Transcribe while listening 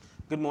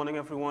Good morning,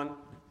 everyone.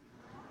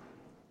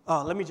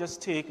 Let me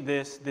just take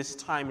this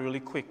time really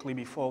quickly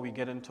before we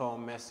get into our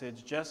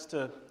message, just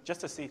to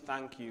say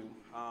thank you.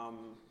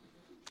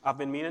 I've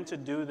been meaning to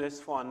do this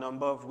for a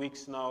number of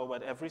weeks now,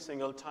 but every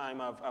single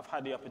time I've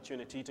had the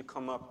opportunity to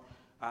come up,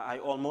 I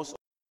almost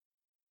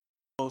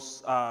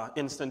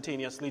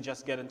instantaneously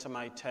just get into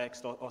my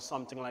text or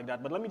something like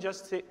that. But let me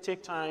just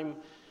take time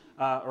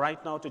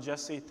right now to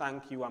just say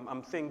thank you.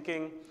 I'm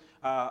thinking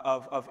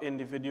of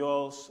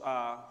individuals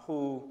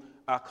who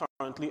are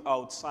currently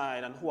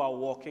outside and who are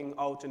walking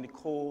out in the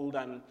cold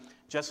and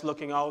just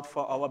looking out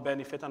for our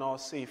benefit and our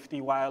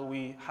safety while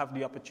we have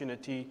the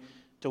opportunity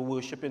to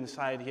worship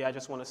inside here. I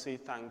just want to say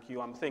thank you.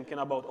 I'm thinking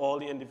about all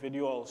the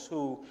individuals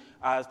who,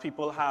 as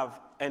people have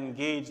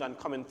engaged and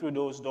coming through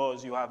those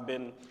doors, you have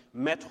been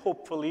met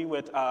hopefully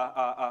with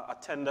a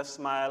tender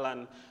smile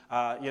and,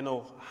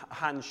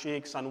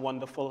 handshakes and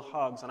wonderful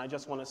hugs. And I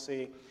just want to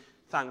say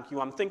thank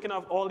you. I'm thinking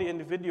of all the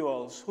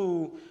individuals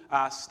who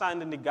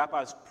stand in the gap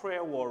as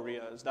prayer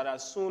warriors, that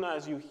as soon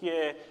as you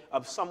hear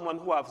of someone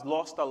who has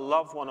lost a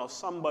loved one or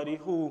somebody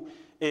who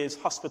is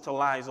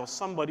hospitalized or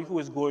somebody who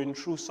is going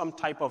through some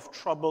type of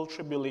trouble,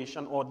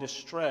 tribulation, or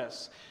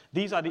distress,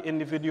 these are the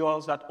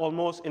individuals that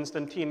almost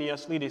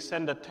instantaneously they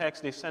send a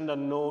text, they send a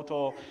note,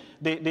 or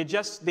they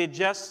just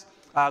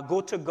go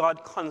to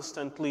God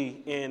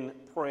constantly in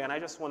prayer. And I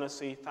just want to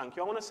say thank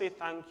you. I want to say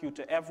thank you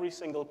to every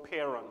single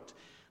parent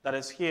that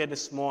is here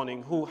this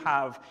morning who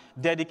have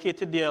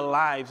dedicated their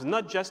lives,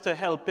 not just to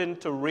helping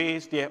to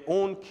raise their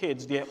own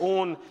kids, their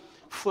own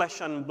flesh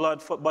and blood,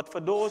 but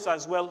for those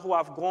as well who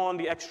have gone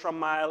the extra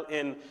mile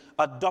in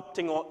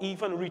adopting or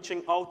even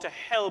reaching out to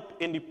help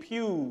in the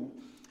pew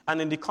and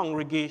in the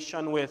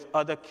congregation with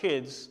other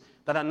kids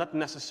that are not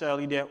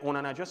necessarily their own.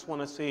 And I just want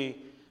to say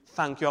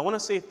thank you. I want to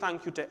say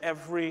thank you to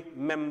every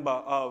member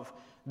of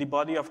the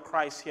body of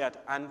Christ here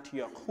at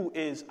Antioch who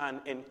is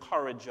an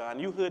encourager. And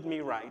you heard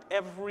me right.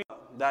 Every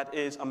that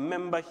is a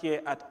member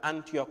here at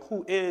Antioch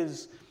who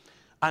is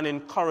an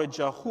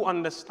encourager, who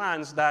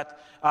understands that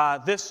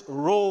this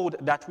road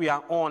that we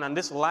are on and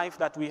this life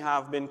that we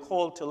have been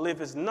called to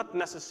live is not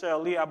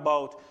necessarily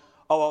about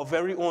our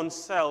very own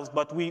selves,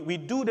 but we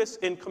do this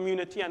in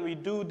community and we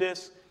do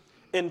this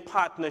in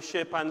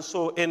partnership. And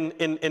so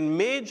in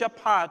major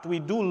part, we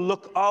do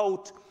look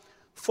out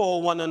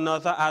for one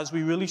another as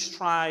we really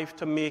strive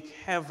to make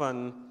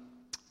heaven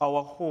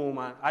our home.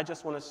 And I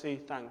just want to say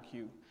thank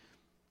you.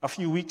 A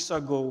few weeks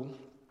ago,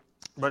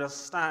 Brother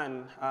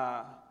Stan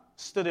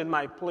stood in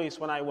my place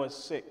when I was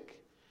sick.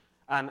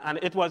 And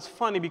it was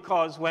funny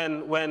because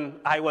when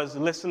I was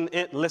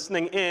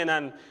listening in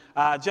and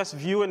just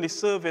viewing the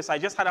service, I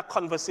just had a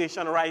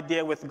conversation right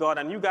there with God.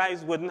 And you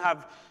guys wouldn't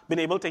have been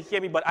able to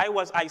hear me, but I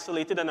was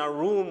isolated in a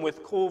room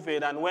with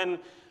COVID. And when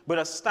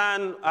Brother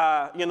Stan,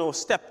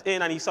 stepped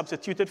in and he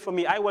substituted for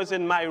me, I was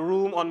in my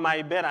room on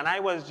my bed, and I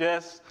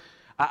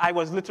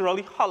was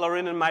literally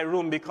hollering in my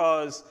room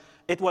because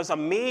it was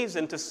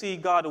amazing to see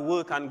God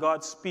work and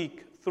God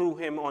speak through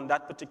him on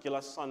that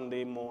particular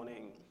Sunday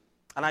morning.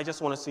 And I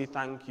just want to say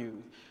thank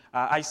you.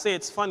 I say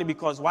it's funny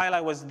because while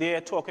I was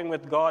there talking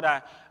with God,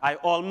 I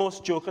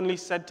almost jokingly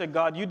said to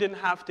God, you didn't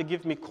have to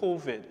give me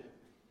COVID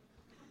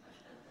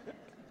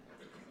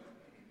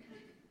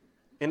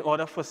in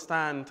order for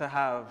Stan to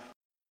have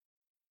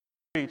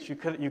you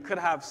could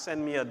have sent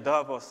me a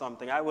dove or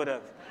something. I would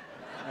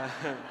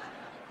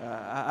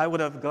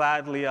have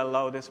gladly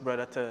allowed this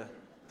brother to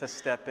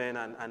step in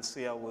and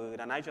say a word.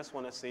 And I just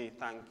want to say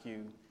thank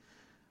you.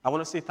 I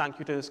want to say thank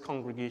you to this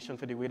congregation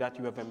for the way that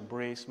you have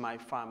embraced my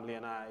family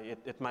and I.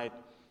 It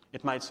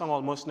might sound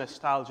almost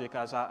nostalgic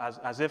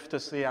as if to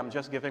say I'm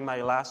just giving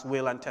my last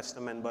will and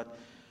testament, but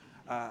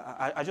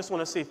I just want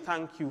to say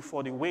thank you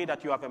for the way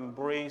that you have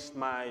embraced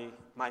my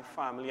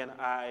family and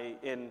I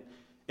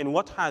in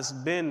what has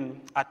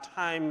been at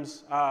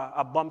times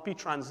a bumpy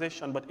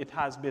transition, but it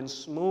has been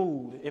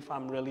smooth if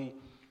I'm really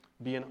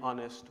being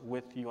honest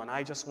with you. And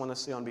I just want to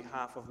say on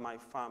behalf of my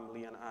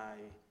family and I,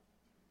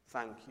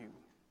 thank you.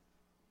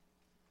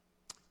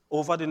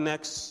 Over the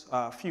next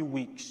few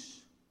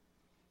weeks,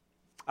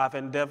 I've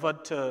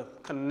endeavored to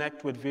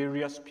connect with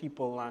various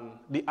people, and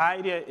the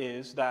idea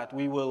is that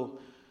we will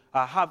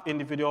have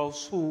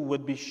individuals who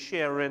would be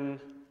sharing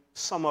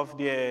some of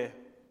their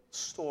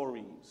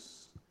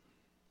stories.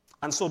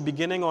 And so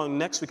beginning on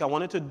next week, I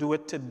wanted to do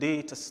it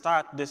today to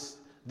start this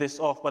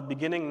off, but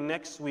beginning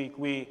next week,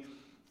 we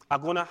are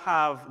going to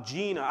have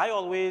Gina. I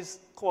always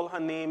call her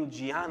name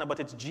Gianna, but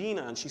it's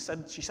Gina, and she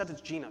said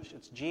it's Gina.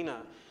 It's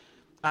Gina.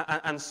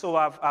 And so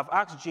I've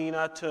asked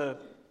Gina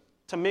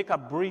to make a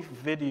brief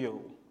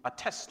video, a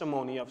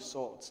testimony of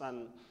sorts.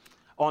 And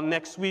on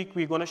next week,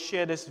 we're going to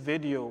share this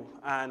video.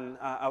 And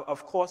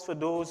of course, for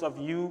those of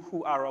you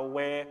who are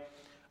aware,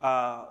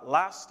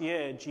 last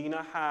year,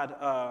 Gina had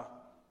a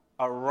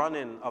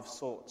run-in of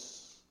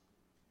sorts,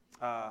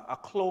 a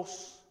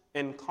close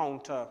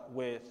encounter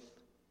with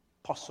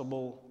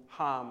possible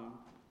harm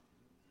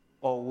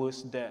or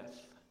worse, death.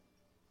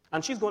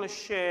 And she's going to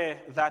share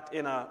that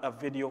in a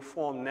video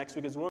form next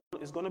week.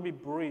 It's going to be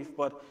brief,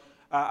 but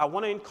I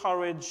want to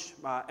encourage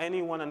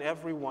anyone and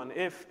everyone,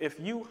 if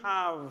you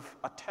have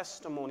a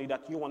testimony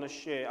that you want to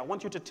share, I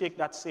want you to take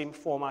that same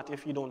format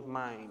if you don't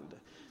mind.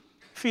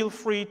 Feel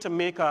free to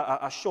make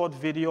a short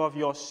video of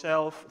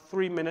yourself,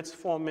 3 minutes,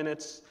 4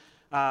 minutes,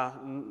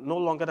 no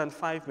longer than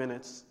 5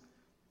 minutes.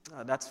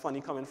 That's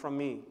funny coming from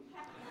me.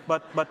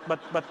 But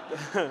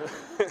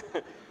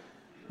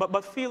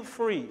feel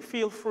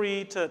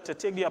free to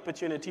take the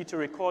opportunity to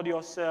record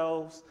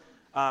yourselves,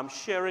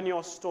 sharing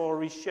your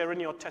story, sharing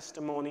your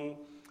testimony.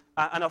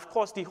 And of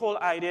course, the whole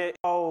idea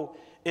how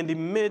in the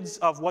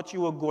midst of what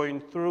you were going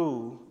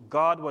through,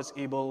 God was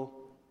able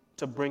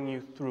to bring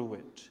you through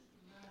it.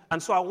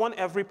 And so I want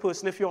every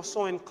person, if you're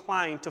so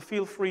inclined, to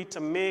feel free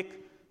to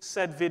make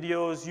said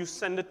videos. You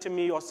send it to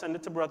me or send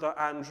it to Brother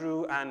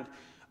Andrew, and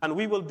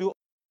we will do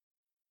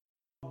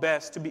our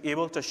best to be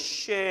able to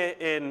share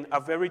in a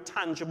very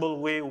tangible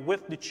way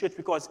with the church,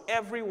 because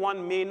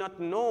everyone may not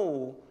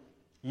know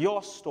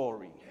your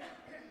story.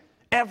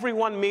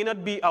 Everyone may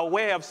not be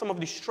aware of some of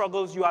the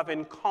struggles you have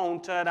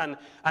encountered and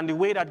the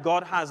way that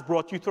God has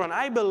brought you through. And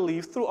I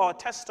believe through our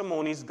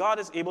testimonies, God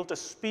is able to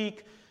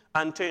speak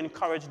and to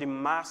encourage the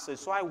masses.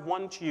 So I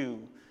want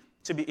you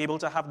to be able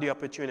to have the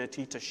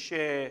opportunity to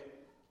share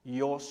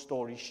your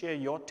story, share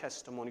your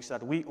testimony, so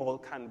that we all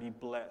can be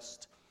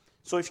blessed.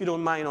 So if you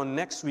don't mind, on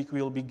next week,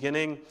 we'll be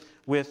beginning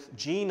with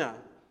Gina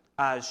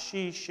as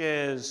she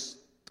shares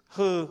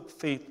her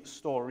faith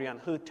story and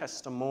her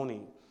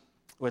testimony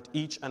with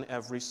each and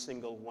every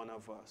single one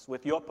of us.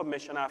 With your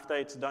permission, after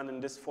it's done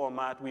in this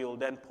format, we will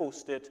then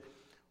post it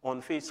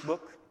on Facebook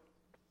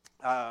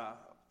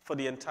for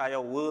the entire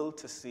world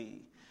to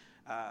see.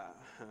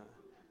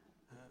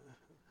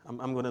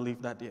 I'm going to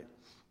leave that there.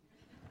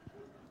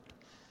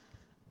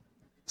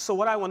 So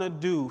what I want to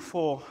do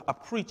for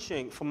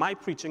my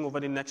preaching over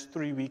the next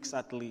 3 weeks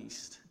at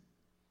least,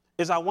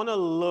 is I want to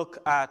look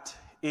at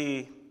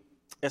a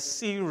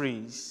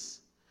series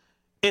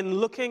in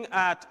looking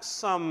at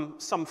some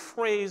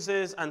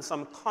phrases and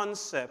some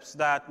concepts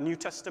that New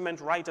Testament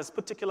writers,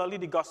 particularly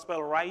the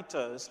gospel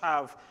writers,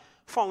 have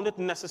found it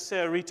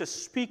necessary to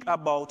speak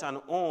about and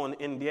on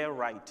in their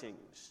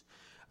writings.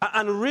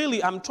 And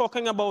really, I'm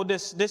talking about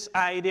this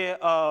idea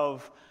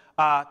of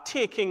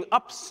taking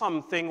up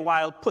something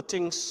while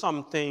putting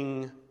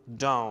something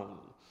down.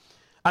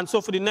 And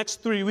so for the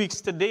next 3 weeks,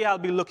 today I'll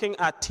be looking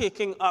at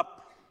taking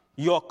up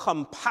your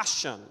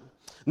compassion.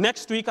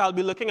 Next week, I'll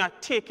be looking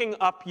at taking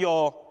up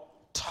your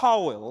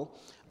towel.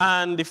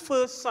 And the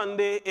first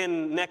Sunday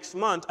in next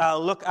month,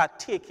 I'll look at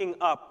taking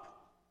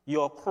up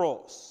your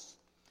cross.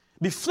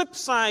 The flip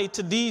side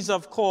to these,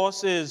 of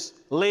course, is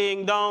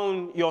laying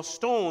down your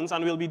stones,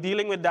 and we'll be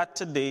dealing with that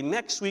today.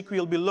 Next week,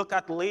 we'll be looking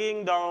at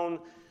laying down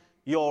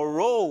your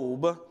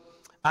robe,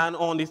 and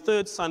on the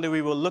third Sunday,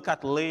 we will look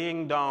at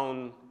laying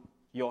down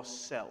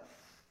yourself.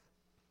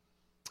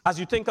 As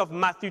you think of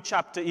Matthew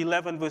chapter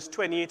 11, verse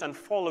 28 and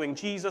following,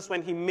 Jesus,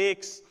 when he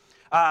makes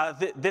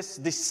this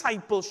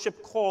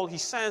discipleship call, he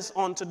says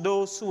unto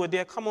those who are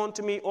there, "Come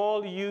unto me,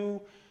 all you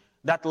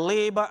that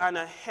labor and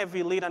are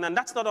heavy laden." And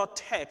that's not our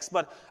text,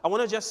 but I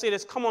want to just say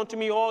this: "Come unto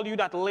me, all you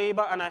that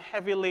labor and are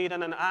heavy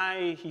laden, and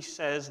I," he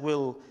says,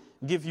 "will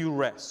give you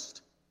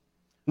rest."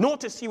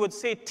 Notice he would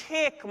say,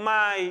 "Take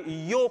my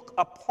yoke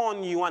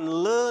upon you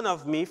and learn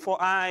of me,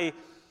 for I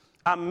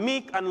am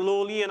meek and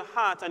lowly in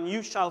heart, and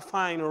you shall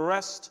find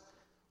rest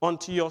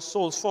unto your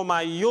souls. For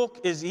my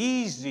yoke is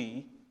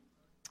easy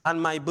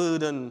and my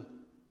burden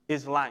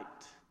is light."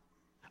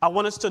 I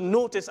want us to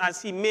notice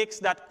as he makes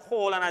that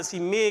call and as he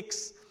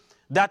makes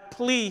that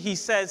plea, he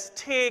says,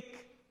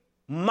 "Take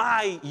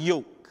my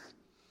yoke."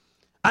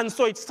 And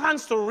so it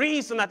stands to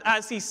reason that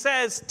as he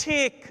says,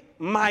 "Take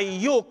my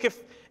yoke,"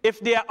 if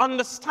they are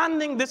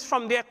understanding this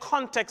from their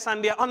context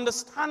and they are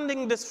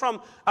understanding this from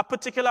a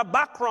particular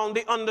background,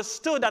 they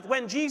understood that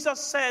when Jesus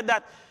said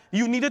that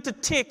you needed to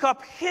take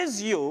up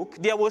his yoke,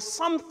 there were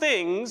some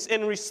things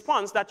in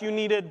response that you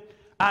needed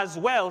as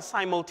well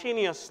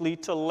simultaneously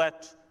to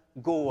let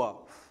go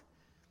of.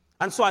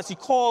 And so as he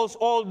calls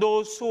all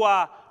those who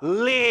are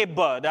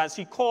labored, as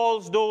he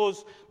calls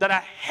those that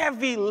are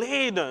heavy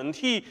laden,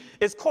 he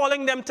is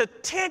calling them to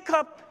take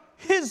up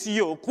his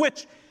yoke,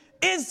 which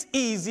is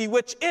easy,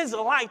 which is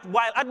light,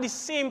 while at the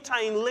same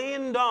time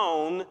laying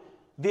down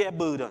their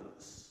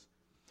burdens.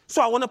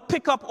 So I want to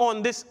pick up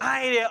on this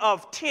idea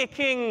of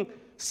taking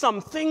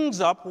some things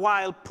up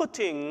while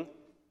putting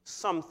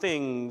some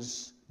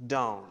things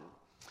down.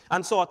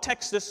 And so our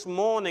text this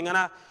morning, and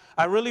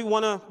I really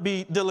want to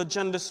be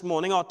diligent this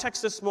morning. Our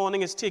text this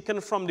morning is taken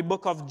from the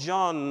book of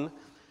John,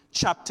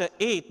 chapter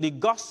 8, the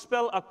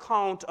gospel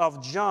account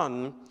of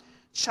John,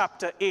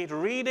 chapter 8,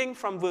 reading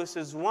from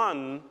verses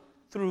 1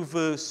 through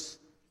verse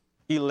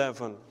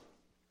 11.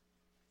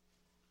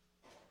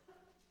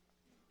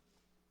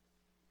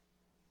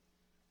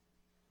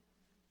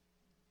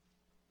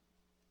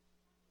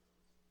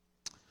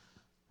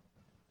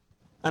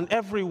 And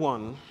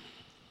everyone,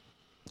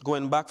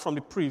 going back from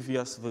the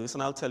previous verse,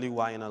 and I'll tell you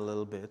why in a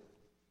little bit.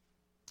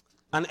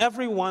 And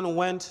everyone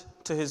went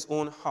to his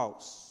own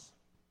house.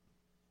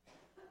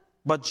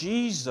 But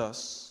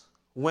Jesus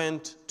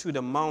went to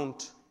the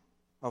Mount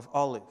of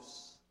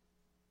Olives.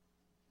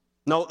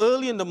 Now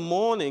early in the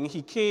morning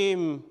he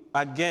came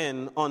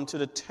again unto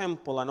the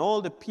temple, and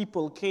all the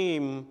people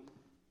came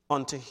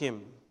unto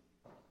him.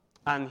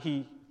 And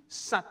he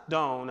sat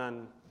down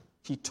and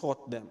he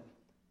taught them.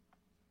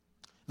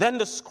 Then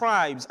the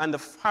scribes and the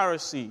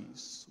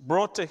Pharisees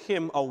brought to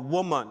him a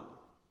woman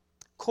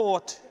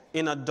caught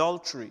in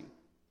adultery.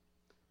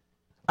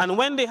 And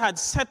when they had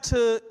set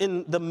her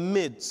in the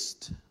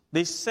midst,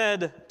 they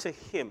said to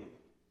him,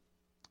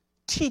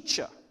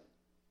 Teacher,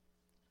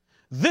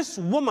 this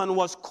woman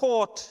was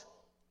caught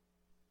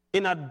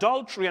in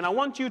adultery. And I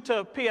want you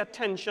to pay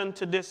attention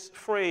to this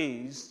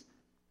phrase,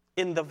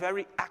 in the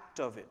very act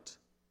of it.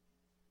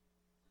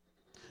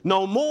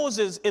 Now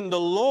Moses in the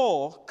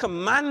law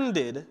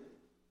commanded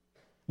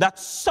that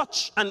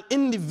such an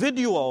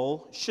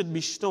individual should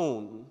be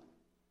stoned.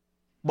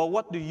 But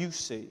what do you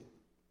say?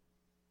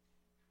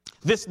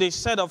 This they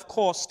said, of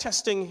course,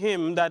 testing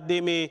him that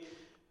they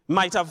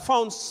might have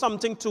found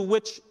something to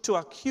which to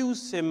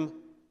accuse him.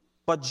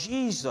 But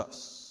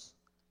Jesus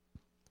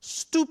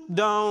stooped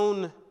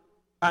down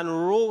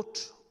and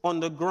wrote on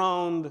the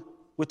ground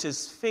with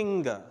his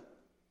finger,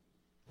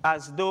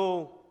 as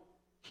though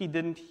he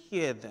didn't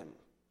hear them.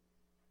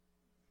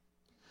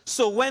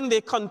 So when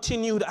they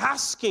continued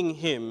asking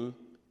him,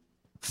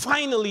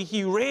 finally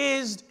he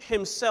raised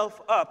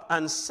himself up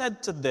and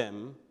said to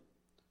them,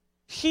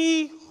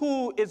 He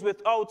who is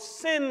without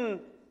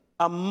sin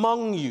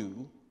among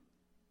you,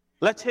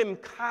 let him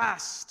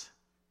cast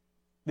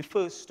the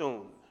first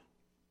stone.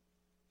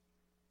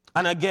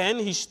 And again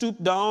he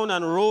stooped down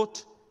and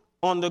wrote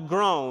on the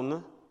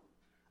ground,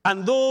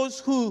 and those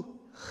who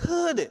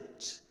heard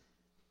it,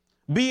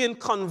 being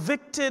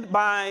convicted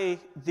by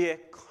their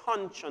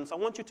conscience. I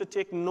want you to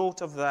take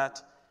note of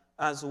that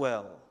as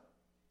well.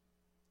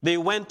 They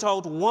went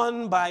out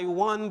one by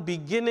one,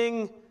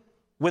 beginning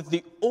with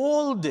the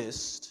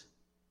oldest,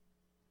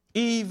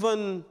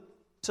 even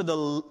to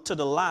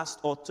the last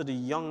or to the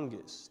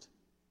youngest.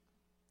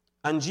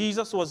 And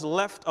Jesus was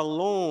left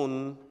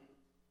alone,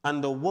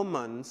 and the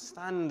woman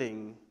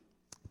standing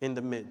in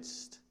the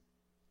midst.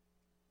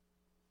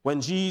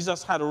 When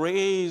Jesus had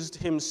raised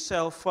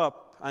himself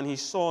up, and he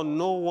saw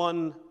no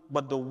one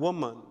but the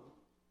woman,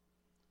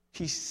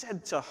 he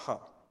said to her,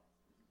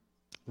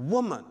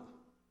 Woman,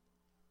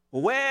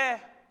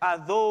 where are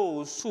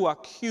those who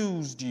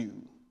accused you?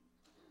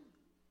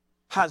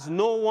 Has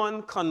no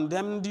one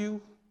condemned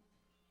you?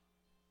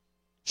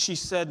 She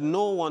said,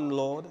 No one,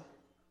 Lord.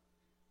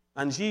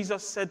 And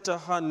Jesus said to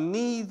her,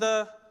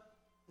 Neither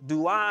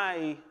do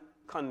I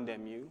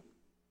condemn you.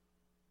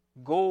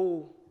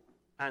 Go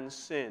and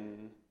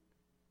sin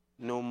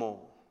no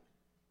more.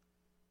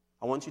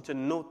 I want you to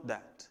note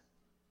that.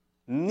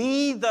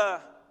 Neither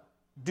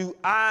do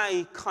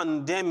I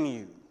condemn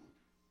you,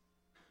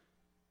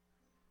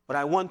 but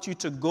I want you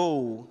to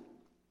go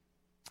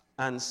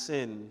and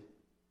sin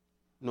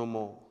no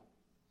more.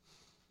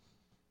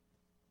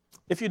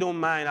 If you don't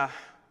mind,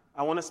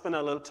 I want to spend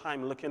a little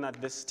time looking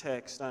at this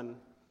text, and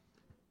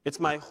it's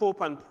my hope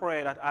and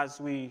prayer that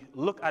as we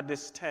look at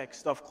this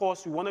text, of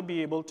course, we want to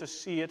be able to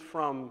see it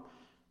from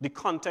the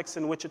context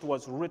in which it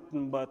was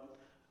written, but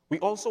we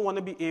also want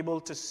to be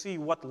able to see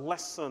what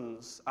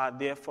lessons are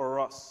there for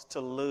us to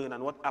learn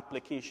and what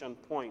application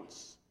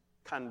points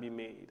can be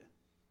made.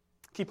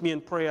 Keep me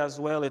in prayer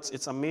as well.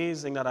 It's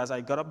amazing that as I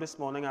got up this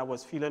morning, I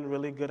was feeling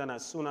really good, and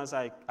as soon as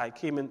I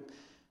came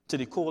into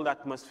the cold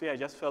atmosphere, I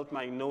just felt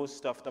my nose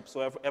stuffed up.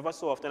 So ever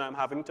so often, I'm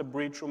having to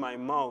breathe through my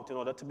mouth in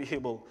order to be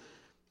able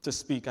to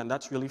speak, and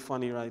that's really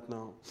funny right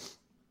now.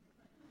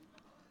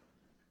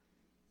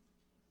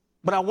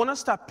 But I want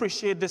us to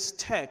appreciate this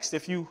text.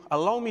 If you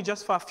allow me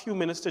just for a few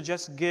minutes to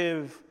just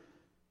give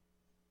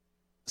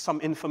some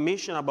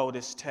information about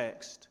this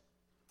text.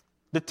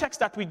 The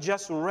text that we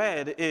just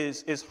read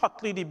is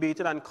hotly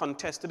debated and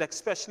contested,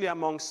 especially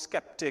among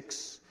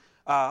skeptics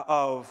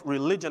of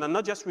religion, and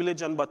not just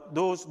religion, but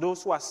those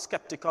who are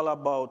skeptical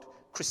about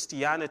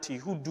Christianity,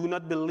 who do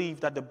not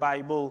believe that the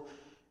Bible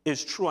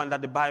is true and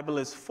that the Bible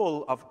is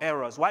full of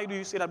errors. Why do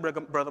you say that,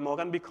 Brother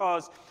Morgan?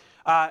 Because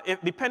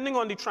depending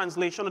on the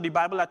translation of the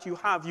Bible that you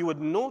have, you would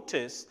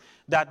notice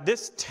that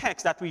this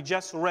text that we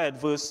just read,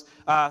 verse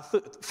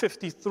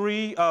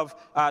 53 of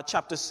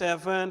chapter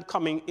 7,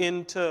 coming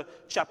into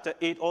chapter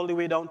 8, all the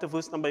way down to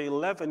verse number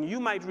 11, you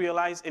might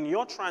realize in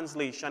your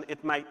translation,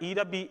 it might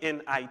either be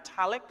in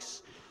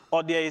italics,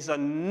 or there is a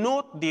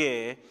note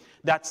there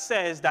that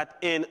says that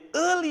in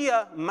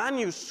earlier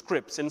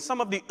manuscripts, in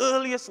some of the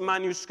earliest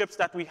manuscripts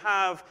that we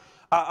have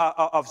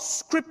of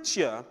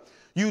Scripture,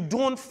 you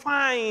don't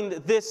find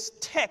this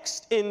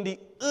text in the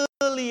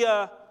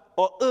earlier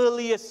or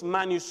earliest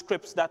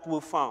manuscripts that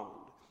were found.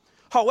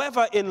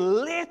 However,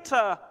 in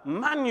later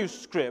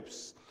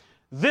manuscripts,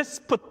 this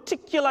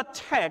particular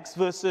text,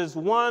 verses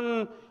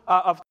 1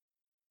 of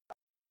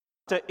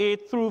chapter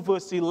 8 through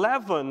verse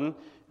 11,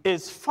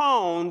 is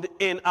found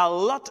in a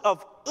lot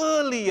of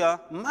earlier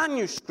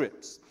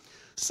manuscripts.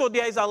 So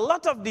there is a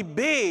lot of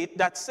debate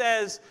that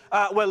says,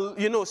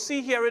 well,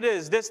 see, here it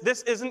is.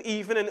 This isn't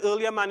even an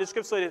earlier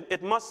manuscript, so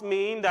it must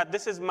mean that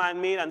this is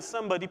man-made and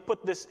somebody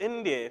put this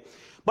in there.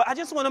 But I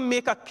just want to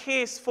make a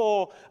case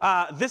for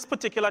this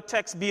particular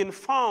text being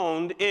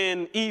found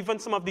in even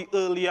some of the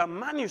earlier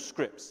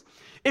manuscripts.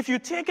 If you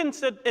take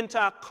into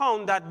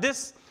account that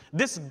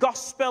this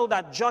gospel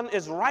that John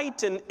is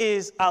writing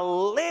is a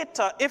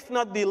later, if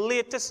not the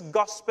latest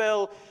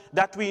gospel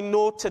that we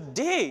know to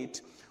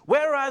date,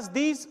 whereas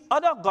these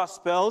other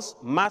gospels,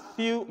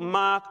 Matthew,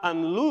 Mark,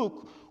 and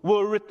Luke,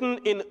 were written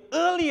in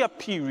earlier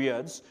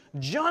periods,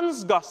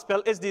 John's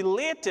gospel is the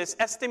latest,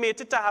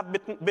 estimated to have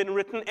been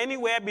written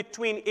anywhere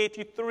between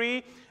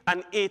 83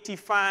 and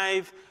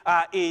 85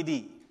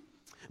 AD.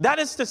 That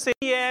is to say,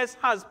 years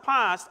has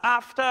passed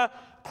after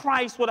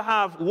Christ would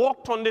have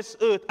walked on this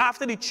earth,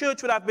 after the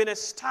church would have been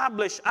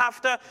established,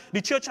 after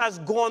the church has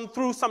gone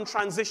through some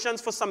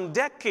transitions for some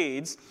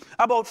decades.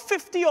 About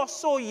 50 or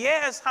so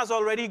years has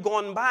already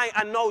gone by,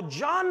 and now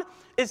John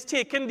is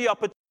taking the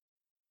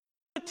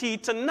opportunity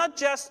to not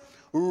just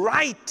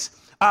write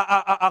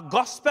a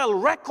gospel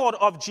record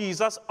of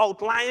Jesus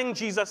outlining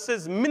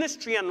Jesus'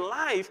 ministry and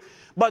life,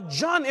 but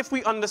John, if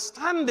we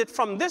understand it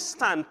from this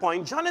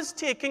standpoint, John is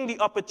taking the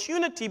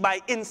opportunity by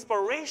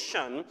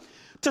inspiration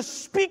to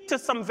speak to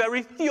some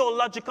very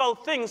theological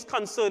things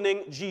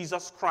concerning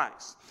Jesus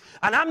Christ.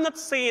 And I'm not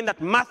saying that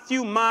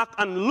Matthew, Mark,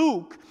 and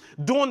Luke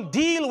don't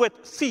deal with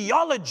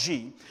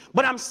theology,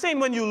 but I'm saying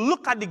when you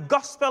look at the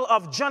Gospel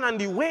of John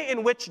and the way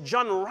in which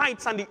John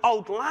writes and the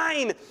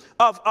outline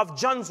of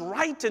John's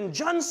writing,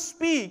 John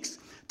speaks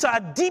to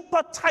a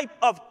deeper type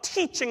of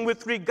teaching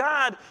with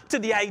regard to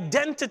the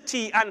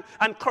identity and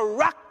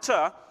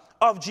character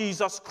of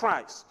Jesus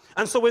Christ.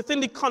 And so within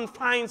the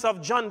confines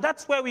of John,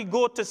 that's where we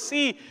go to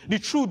see the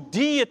true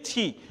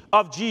deity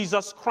of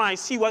Jesus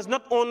Christ. He was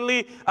not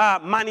only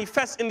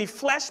manifest in the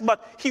flesh,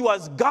 but he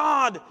was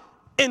God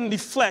in the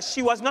flesh.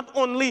 He was not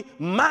only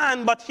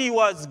man, but he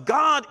was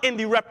God in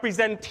the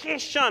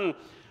representation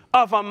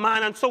of a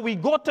man. And so we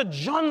go to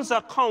John's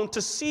account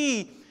to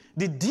see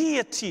the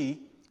deity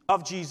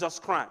of Jesus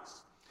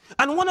Christ.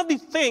 And one of the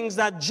things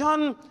that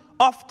John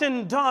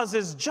often does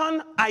is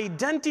John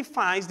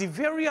identifies the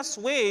various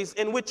ways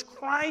in which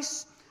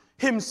Christ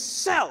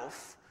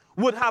himself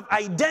would have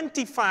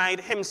identified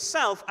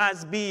himself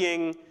as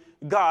being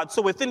God.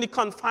 So within the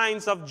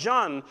confines of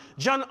John,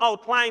 John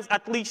outlines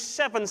at least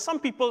 7, some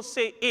people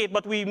say 8,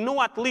 but we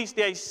know at least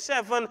there is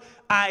 7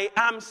 I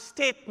am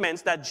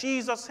statements that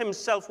Jesus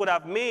himself would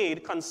have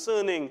made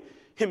concerning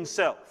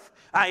himself.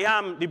 I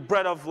am the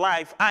bread of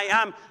life. I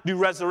am the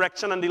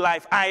resurrection and the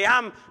life. I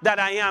am that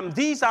I am.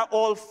 These are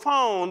all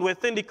found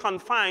within the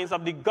confines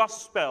of the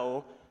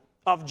Gospel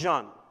of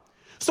John.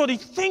 So the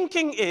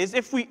thinking is,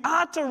 if we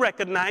are to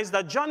recognize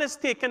that John is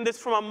taking this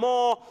from a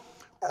more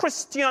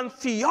Christian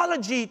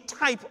theology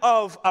type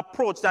of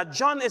approach, that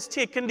John is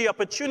taking the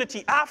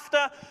opportunity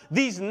after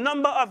these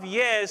number of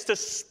years to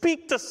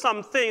speak to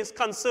some things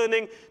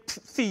concerning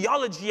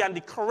theology and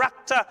the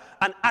character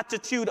and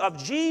attitude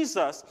of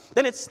Jesus,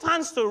 then it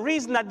stands to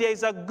reason that there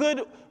is a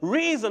good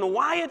reason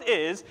why it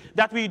is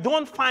that we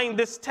don't find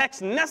this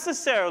text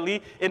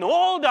necessarily in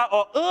older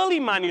or early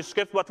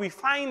manuscripts, but we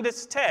find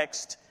this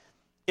text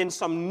in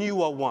some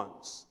newer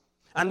ones.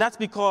 And that's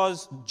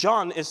because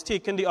John is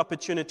taking the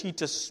opportunity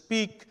to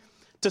speak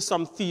to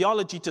some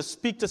theology, to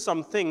speak to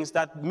some things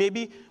that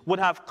maybe would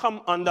have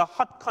come under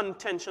hot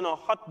contention or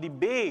hot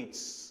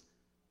debates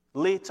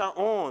later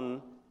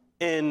on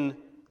in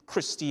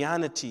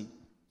Christianity.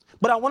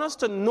 But I want us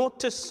to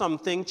notice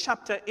something.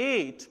 Chapter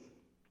 8,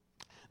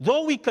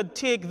 though we could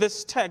take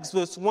this text,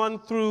 verse 1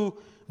 through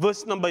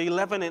verse number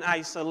 11 in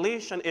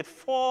isolation, it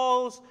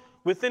falls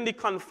within the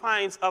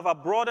confines of a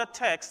broader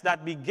text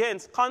that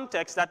begins,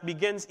 context that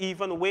begins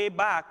even way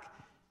back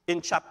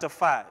in chapter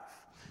 5.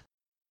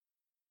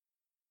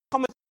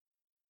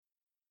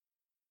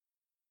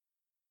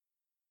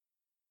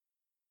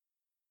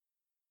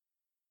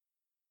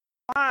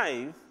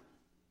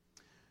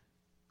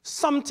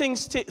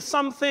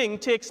 Something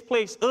takes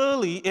place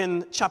early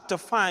in chapter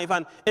 5,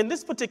 and in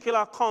this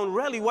particular account,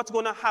 really what's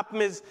going to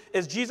happen is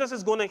Jesus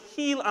is going to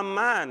heal a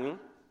man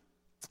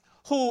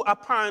who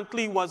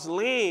apparently was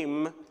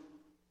lame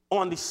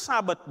on the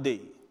Sabbath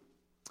day.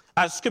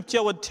 As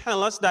scripture would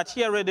tell us that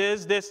here it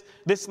is,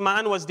 this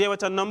man was there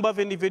with a number of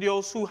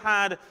individuals who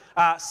had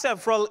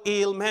several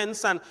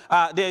ailments, and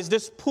there's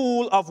this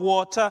pool of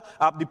water,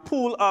 the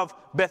pool of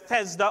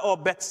Bethesda or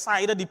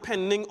Bethsaida,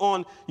 depending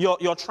on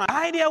your tribe. The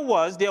idea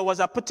was there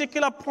was a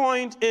particular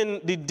point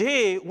in the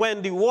day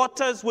when the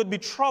waters would be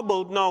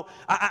troubled. Now,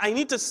 I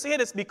need to say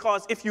this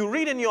because if you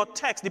read in your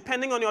text,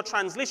 depending on your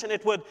translation,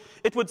 it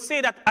would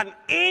say that an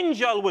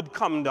angel would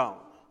come down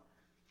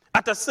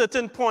at a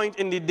certain point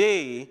in the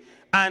day,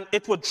 and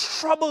it would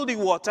trouble the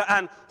water,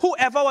 and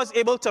whoever was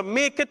able to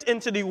make it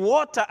into the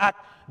water at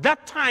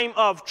that time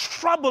of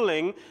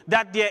troubling,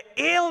 that their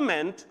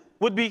ailment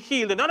would be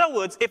healed. In other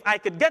words, if I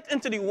could get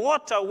into the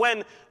water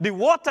when the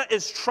water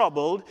is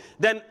troubled,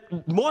 then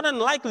more than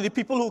likely the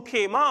people who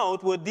came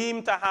out were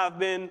deemed to have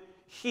been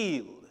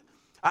healed.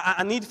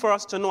 I need for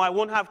us to know, I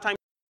won't have time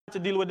to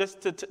deal with this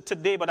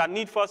today, but I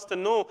need for us to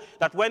know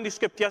that when the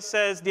scripture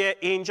says there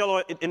angel,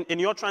 or in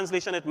your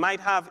translation it might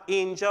have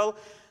angel,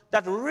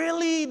 that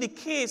really the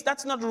case,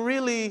 that's not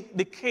really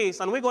the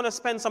case. And we're going to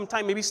spend some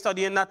time maybe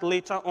studying that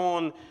later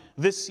on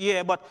this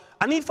year. But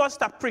I need for us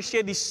to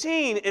appreciate the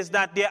scene is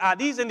that there are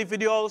these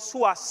individuals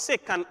who are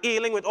sick and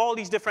ailing with all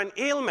these different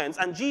ailments.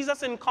 And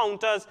Jesus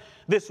encounters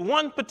this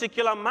one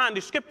particular man. The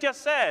scripture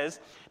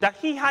says that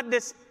he had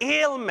this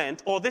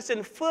ailment or this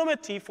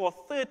infirmity for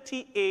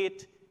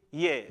 38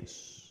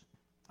 years.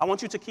 I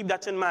want you to keep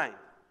that in mind.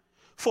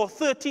 For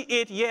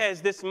 38 years,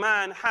 this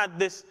man had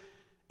this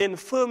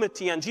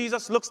infirmity, and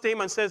Jesus looks to him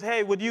and says,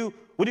 hey, would you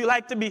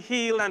like to be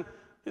healed? And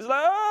he's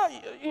like,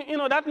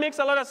 oh, that makes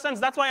a lot of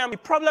sense. That's why the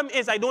problem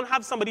is I don't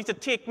have somebody to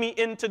take me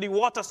into the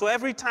water. So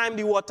every time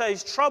the water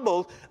is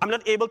troubled, I'm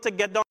not able to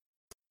get down.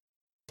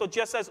 So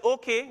Jesus says,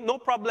 okay, no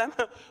problem.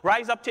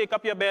 Rise up, take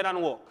up your bed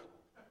and walk.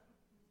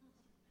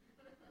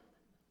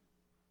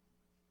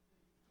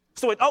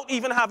 So without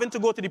even having to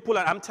go to the pool,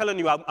 and I'm telling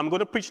you, I'm going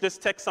to preach this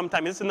text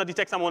sometime. This is not the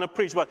text I'm going to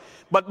preach, but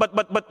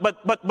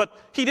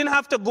he didn't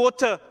have to go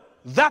to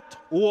that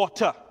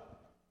water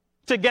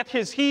to get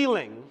his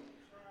healing.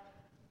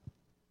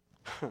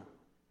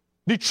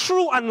 The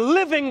true and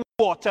living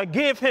water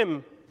gave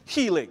him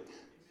healing.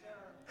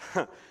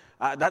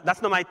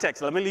 That's not my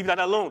text. Let me leave that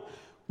alone.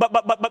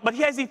 But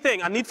here's the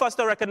thing. I need for us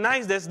to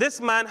recognize this.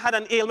 This man had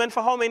an ailment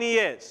for how many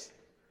years?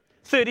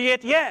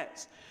 38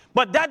 years.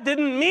 But that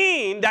didn't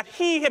mean that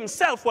he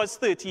himself was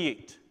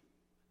 38.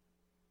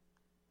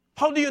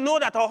 How do you know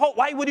that? Or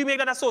why would you make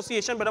that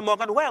association, Brother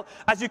Morgan? Well,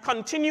 as you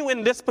continue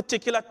in this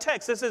particular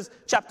text, this is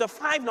chapter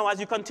 5 now, as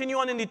you continue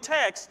on in the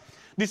text,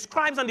 the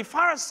scribes and the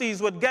Pharisees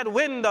would get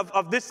wind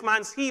of this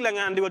man's healing,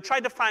 and they would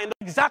try to find out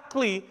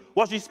exactly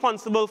what's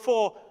responsible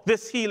for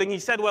this healing. He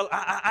said, well,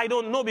 I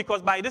don't know,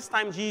 because by this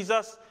time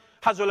Jesus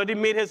has already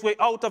made his way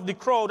out of the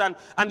crowd.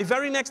 And the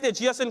very next day,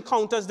 Jesus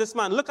encounters this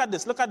man. Look at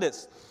this, look at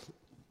this.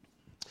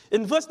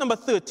 In verse number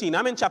 13,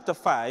 I'm in chapter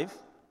 5.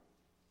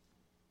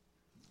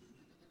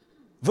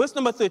 Verse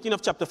number 13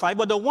 of chapter 5,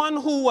 but the one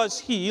who was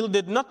healed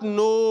did not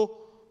know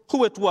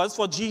who it was,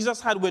 for Jesus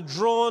had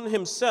withdrawn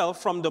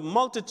himself from the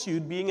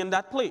multitude being in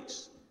that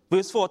place.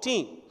 Verse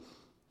 14.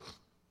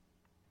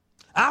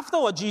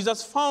 Afterward,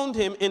 Jesus found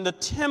him in the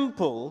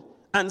temple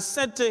and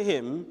said to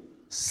him,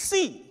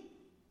 see,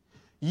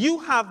 you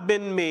have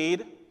been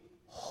made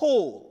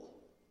whole.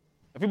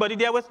 Everybody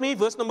there with me?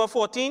 Verse number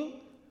 14.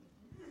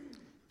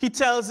 He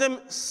tells him,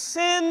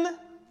 sin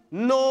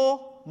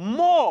no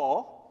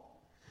more,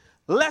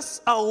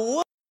 lest a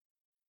worse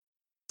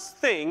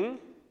thing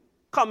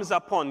comes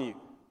upon you.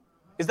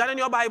 Is that in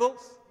your Bibles?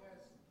 Yes.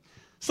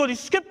 So the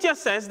scripture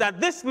says that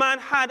this man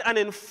had an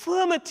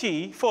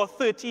infirmity for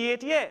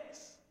 38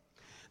 years.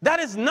 That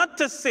is not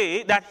to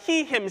say that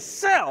he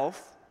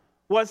himself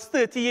was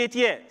 38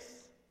 years.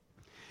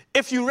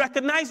 If you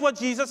recognize what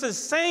Jesus is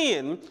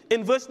saying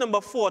in verse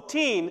number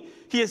 14,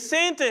 he is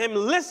saying to him,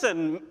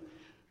 listen,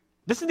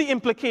 this is the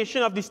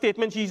implication of the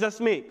statement Jesus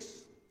makes.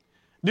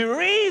 The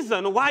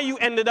reason why you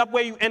ended up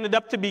where you ended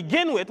up to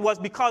begin with was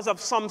because of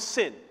some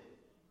sin.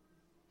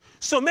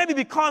 So maybe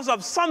because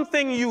of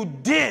something you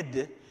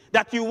did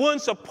that you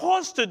weren't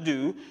supposed to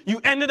do,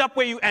 you ended up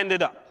where you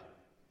ended up.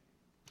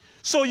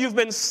 So you've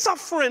been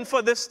suffering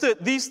for these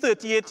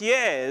 38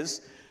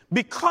 years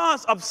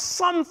because of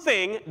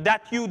something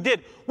that you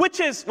did, which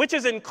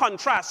is in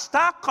contrast,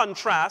 stark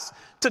contrast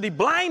to the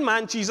blind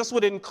man Jesus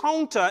would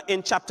encounter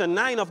in chapter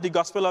 9 of the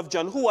Gospel of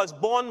John, who was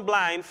born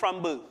blind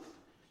from birth.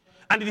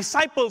 And the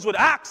disciples would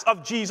ask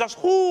of Jesus,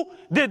 who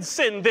did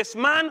sin, this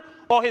man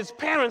or his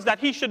parents, that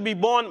he should be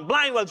born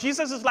blind? Well,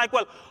 Jesus is like,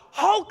 well,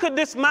 how could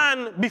this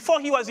man, before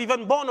he was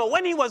even born or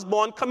when he was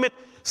born, commit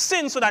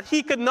sin so that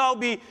he could now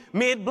be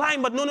made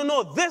blind? But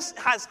no, this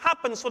has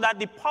happened so that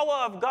the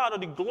power of God or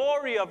the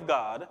glory of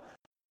God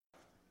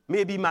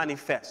may be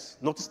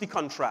manifest. Notice the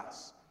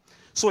contrast.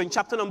 So in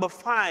chapter number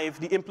 5,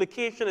 the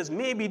implication is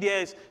maybe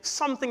there's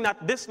something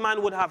that this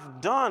man would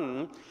have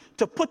done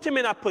to put him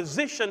in a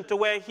position to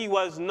where he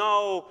was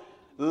now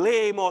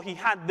lame, or he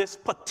had this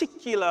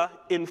particular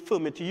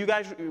infirmity. You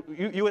guys,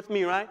 you with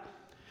me, right?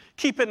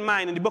 Keep in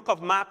mind, in the book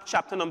of Mark,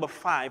 chapter number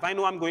 5, I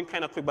know I'm going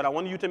kind of quick, but I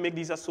want you to make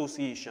these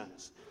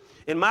associations.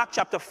 In Mark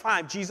chapter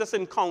 5, Jesus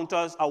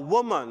encounters a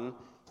woman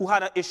who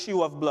had an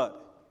issue of blood.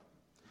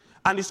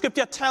 And the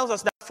scripture tells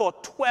us that for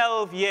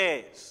 12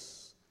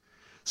 years.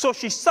 So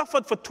she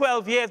suffered for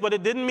 12 years, but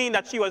it didn't mean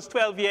that she was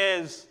 12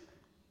 years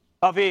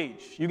of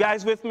age. You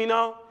guys with me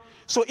now?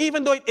 So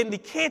even though it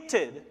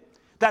indicated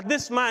that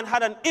this man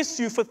had an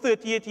issue for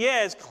 38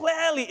 years,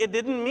 clearly it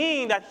didn't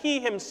mean that he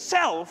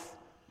himself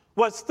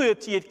was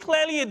 38.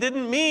 Clearly it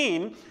didn't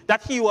mean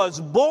that he was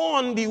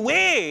born the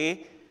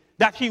way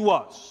that he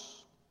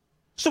was.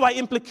 So by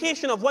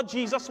implication of what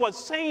Jesus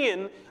was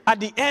saying at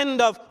the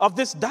end of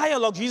this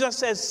dialogue, Jesus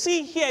says,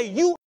 see here,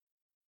 you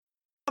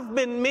have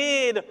been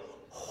made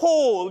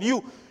whole.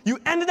 You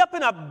ended up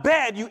in a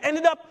bed. You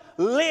ended up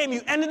lame.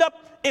 You ended up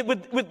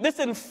with this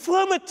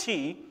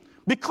infirmity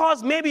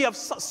because maybe of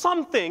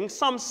something,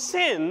 some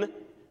sin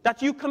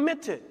that you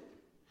committed.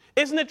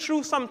 Isn't it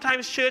true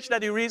sometimes, church,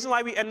 that the reason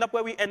why we end up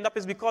where we end up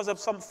is because of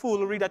some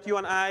foolery that you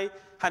and I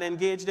had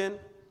engaged in?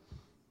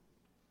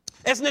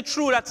 Isn't it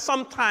true that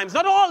sometimes,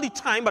 not all the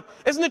time, but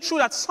isn't it true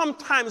that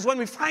sometimes when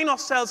we find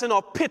ourselves in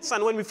our pits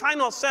and when we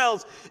find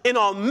ourselves in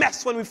our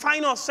mess, when we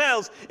find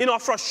ourselves in our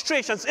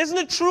frustrations, isn't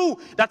it true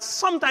that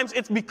sometimes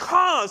it's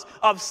because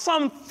of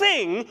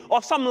something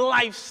or some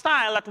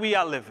lifestyle that we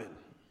are living?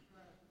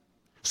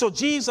 So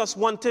Jesus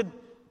wanted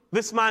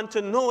this man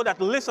to know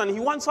that, listen, he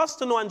wants us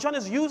to know, and John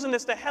is using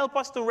this to help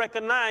us to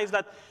recognize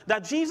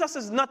that Jesus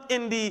is not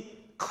in the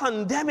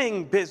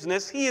condemning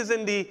business. He is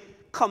in the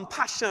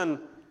compassion.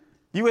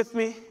 You with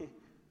me?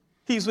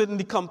 He's in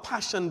the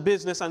compassion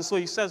business. And so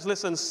he says,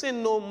 listen,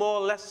 sin no more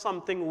lest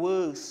something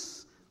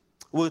worse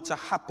were to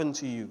happen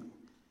to you.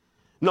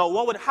 Now,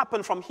 what would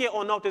happen from here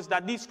on out is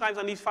that these scribes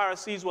and these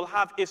Pharisees will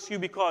have issue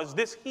because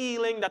this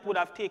healing that would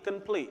have taken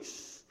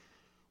place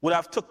would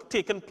have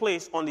taken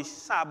place on the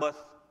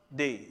Sabbath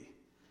day.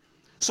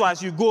 So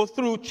as you go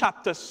through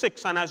chapter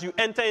 6 and as you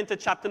enter into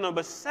chapter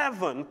number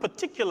 7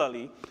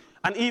 particularly,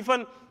 and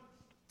even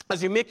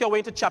as you make your way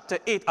into chapter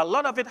 8, a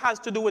lot of it has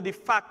to do with the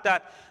fact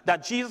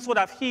that Jesus would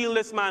have healed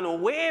this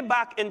man way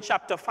back in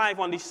chapter 5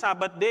 on the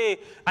Sabbath day.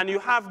 And you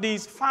have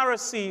these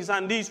Pharisees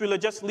and these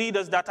religious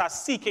leaders that are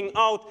seeking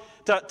out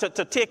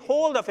to take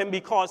hold of him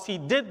because he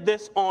did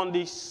this on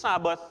the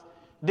Sabbath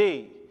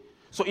day.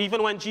 So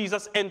even when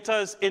Jesus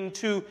enters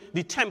into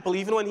the temple,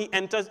 even when he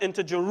enters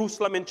into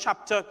Jerusalem in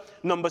chapter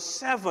number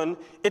 7,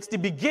 it's the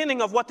beginning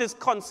of what is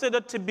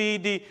considered to be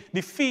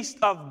the Feast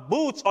of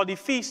Booths or the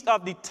Feast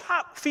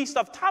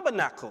of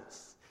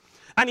Tabernacles.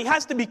 And he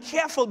has to be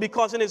careful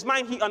because in his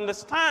mind he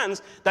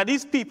understands that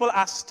these people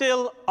are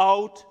still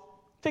out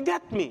to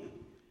get me.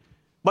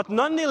 But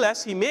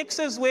nonetheless, he makes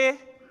his way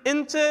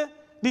into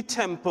the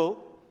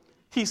temple,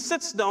 he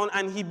sits down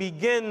and he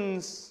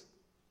begins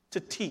to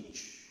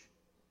teach.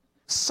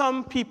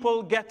 Some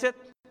people get it,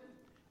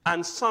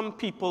 and some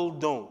people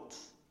don't.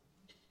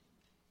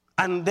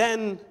 And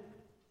then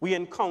we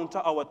encounter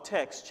our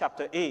text,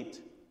 chapter 8,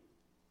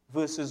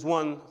 verses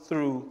 1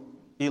 through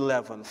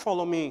 11.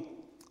 Follow me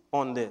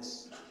on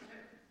this.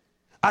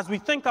 As we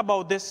think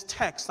about this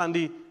text and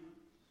the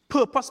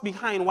purpose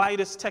behind why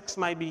this text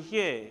might be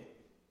here,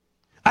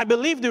 I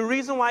believe the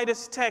reason why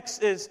this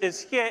text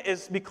is here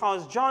is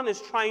because John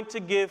is trying to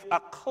give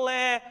a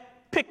clear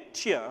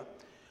picture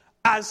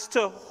as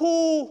to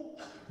who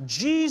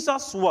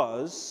Jesus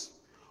was,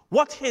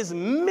 what his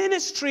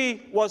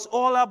ministry was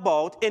all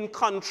about, in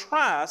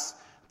contrast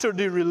to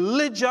the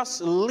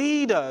religious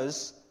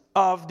leaders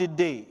of the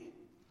day.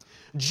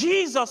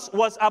 Jesus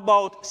was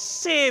about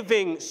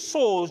saving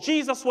souls.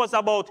 Jesus was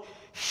about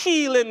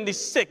healing the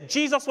sick.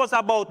 Jesus was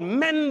about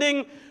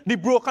mending the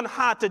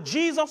brokenhearted.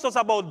 Jesus was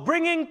about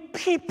bringing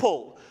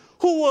people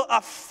who were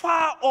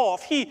afar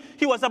off. He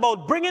was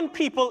about bringing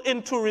people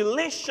into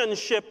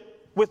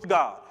relationship with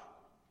God.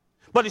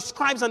 But the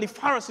scribes and the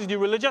Pharisees, the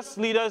religious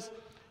leaders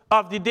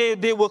of the day,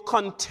 they were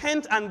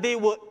content and they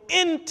were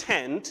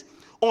intent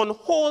on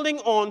holding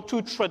on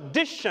to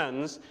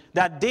traditions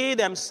that they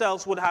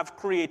themselves would have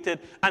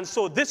created. And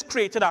so this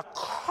created a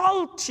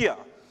culture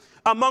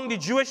among the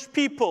Jewish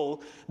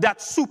people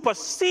that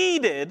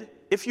superseded,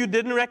 if you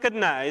didn't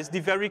recognize, the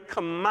very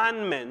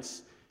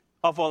commandments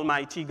of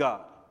Almighty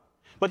God.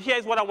 But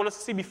here's what I want us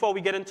to see before we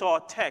get into our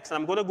text.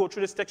 And I'm going to go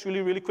through this text really,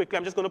 really quickly.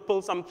 I'm just going to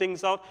pull some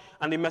things out,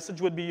 and the message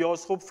would be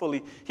yours,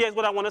 hopefully. Here's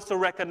what I want us to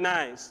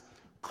recognize.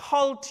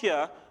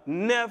 Culture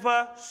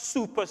never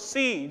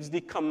supersedes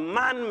the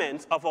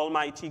commandments of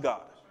Almighty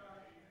God.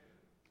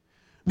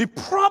 The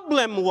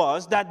problem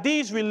was that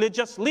these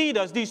religious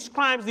leaders, these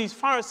scribes, these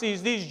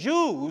Pharisees, these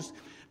Jews,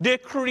 they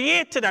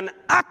created an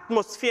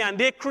atmosphere and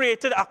they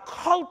created a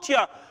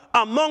culture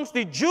amongst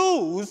the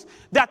Jews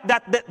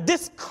that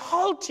this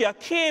culture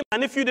came,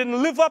 and if you didn't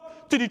live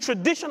up to the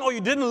tradition or you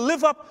didn't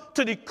live up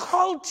to the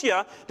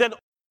culture, then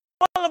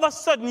all of a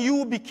sudden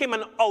you became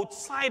an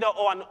outsider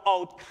or an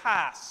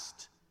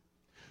outcast.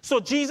 So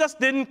Jesus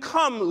didn't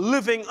come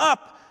living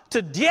up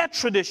to their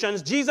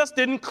traditions. Jesus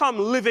didn't come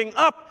living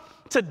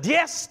up to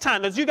their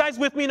standards. You guys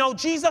with me now?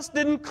 Jesus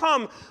didn't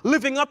come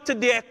living up to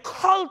their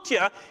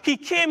culture. He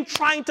came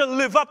trying to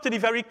live up to the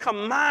very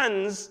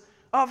commands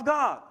of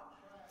God.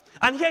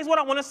 And here's what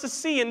I want us to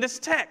see in this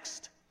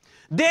text.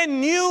 They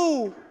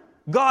knew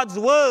God's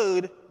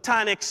word to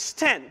an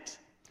extent,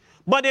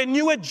 but they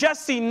knew it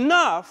just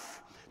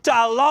enough to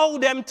allow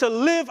them to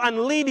live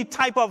and lead the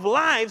type of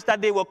lives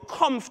that they were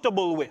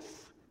comfortable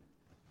with.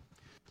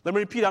 Let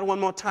me repeat that one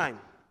more time.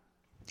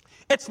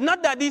 It's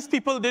not that these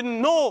people didn't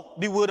know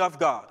the word of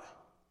God.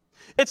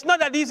 It's not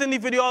that these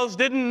individuals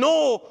didn't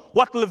know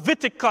what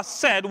Leviticus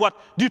said, what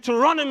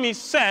Deuteronomy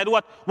said,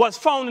 what was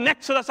found in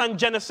Exodus and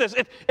Genesis.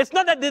 It's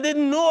not that they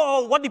didn't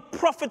know what the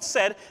prophet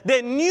said.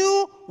 They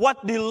knew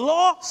what the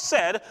law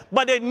said,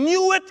 but they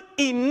knew it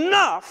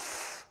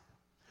enough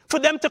for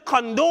them to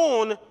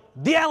condone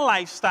their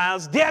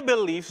lifestyles, their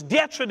beliefs,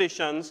 their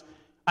traditions,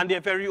 and their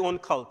very own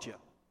culture.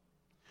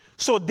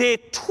 So they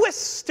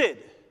twisted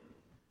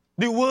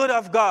the word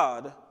of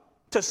God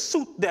to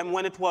suit them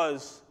when it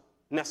was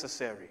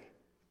necessary.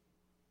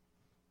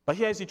 But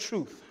here's the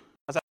truth.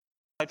 As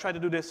I try to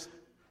do this,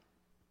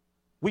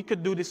 we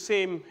could do the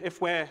same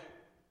if we're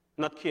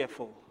not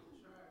careful.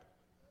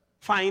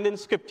 Finding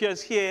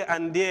scriptures here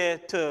and there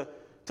to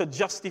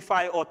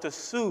justify or to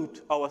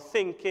suit our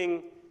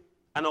thinking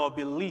and our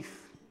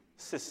belief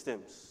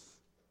systems.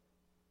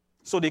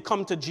 So they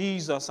come to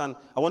Jesus, and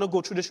I want to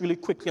go through this really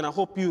quickly, and I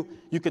hope you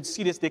could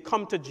see this. They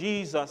come to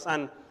Jesus,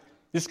 and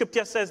the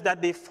scripture says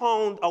that they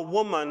found a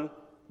woman.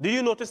 Do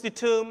you notice the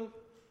term?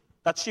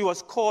 That she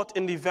was caught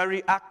in the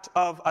very act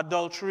of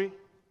adultery.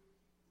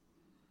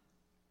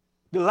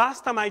 The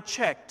last time I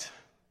checked,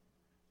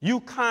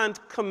 you can't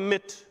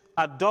commit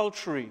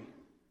adultery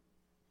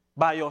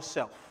by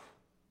yourself.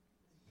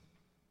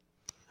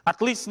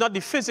 At least not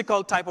the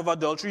physical type of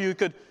adultery. You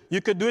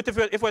could do it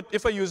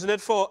if we're using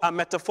it for a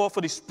metaphor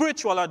for the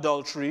spiritual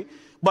adultery.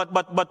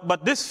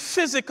 But this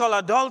physical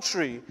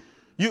adultery,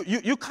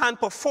 you can't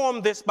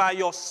perform this by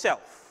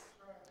yourself.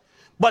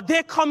 But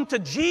they come to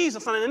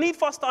Jesus, and I need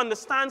for us to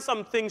understand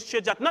some things,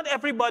 church, that not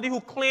everybody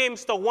who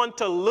claims to want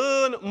to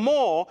learn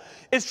more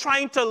is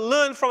trying to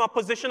learn from a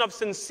position of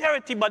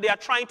sincerity, but they are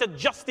trying to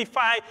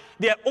justify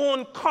their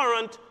own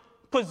current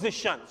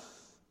positions.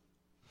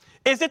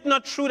 Is it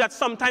not true that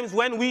sometimes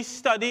when we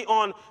study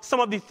on some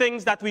of the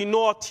things that we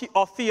know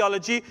of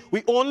theology,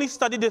 we only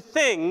study the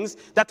things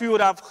that we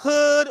would have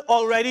heard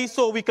already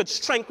so we could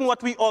strengthen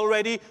what we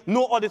already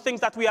know or the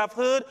things that we have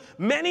heard?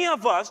 Many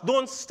of us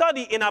don't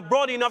study in a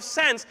broad enough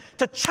sense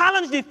to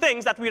challenge the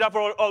things that we have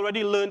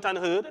already learned and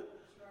heard.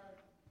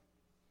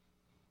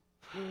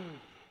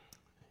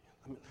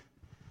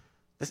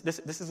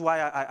 This is why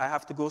I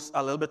have to go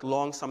a little bit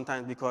long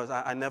sometimes, because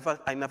I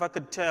never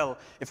could tell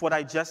if what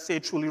I just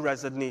said truly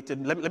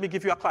resonated. Let me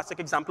give you a classic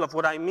example of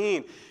what I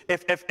mean.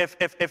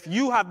 If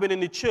you have been in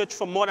the church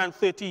for more than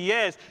 30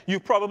 years, you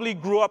probably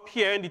grew up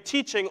hearing the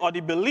teaching or the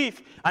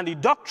belief and the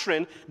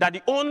doctrine that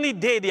the only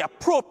day, the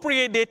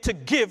appropriate day to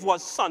give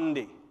was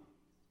Sunday.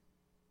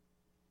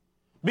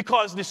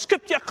 Because the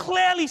scripture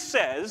clearly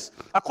says,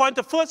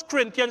 according to 1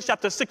 Corinthians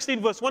chapter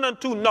 16, verse 1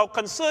 and 2, now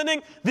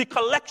concerning the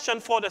collection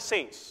for the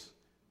saints.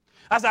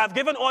 As I have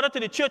given order to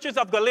the churches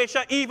of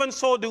Galatia, even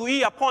so do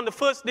we upon the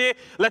first day,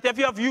 let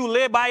every of you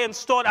lay by and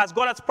store as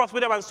God has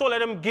prospered them, and so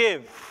let him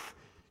give.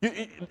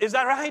 Is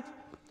that right?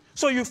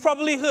 So you've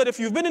probably heard, if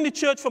you've been in the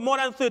church for more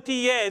than 30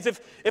 years,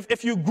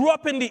 if you grew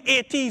up in the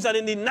 80s and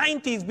in the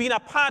 90s being a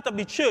part of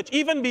the church,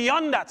 even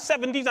beyond that,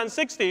 70s and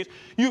 60s,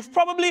 you've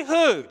probably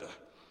heard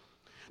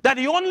that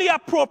the only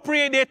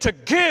appropriate day to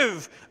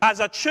give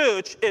as a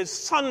church is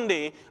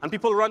Sunday, and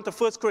people run to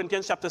 1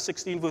 Corinthians chapter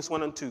 16, verse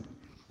 1 and 2.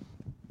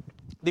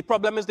 The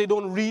problem is they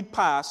don't read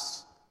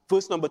past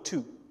verse number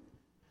 2.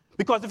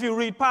 Because if you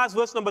read past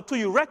verse number 2,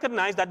 you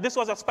recognize that this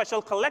was a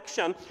special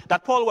collection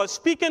that Paul was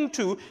speaking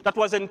to, that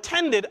was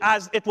intended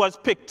as it was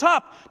picked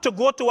up to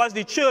go towards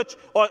the church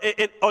or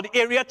the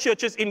area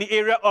churches in the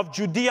area of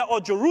Judea or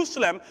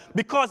Jerusalem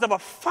because of a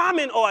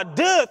famine or a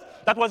dearth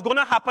that was going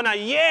to happen a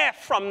year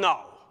from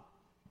now.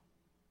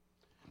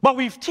 But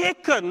we've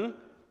taken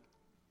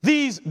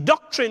these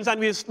doctrines and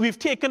we've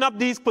taken up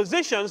these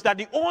positions that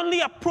the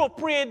only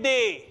appropriate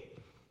day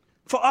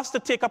for us to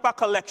take up a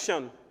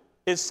collection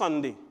is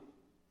Sunday.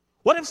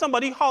 What if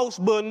somebody's house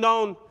burned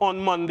down on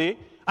Monday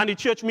and the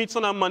church meets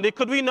on a Monday?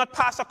 Could we not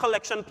pass a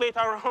collection plate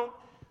around?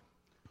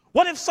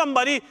 What if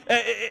somebody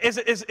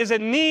is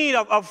in need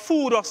of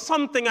food or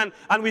something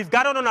and we've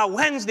gathered on a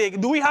Wednesday?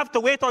 Do we have to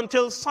wait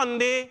until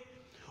Sunday?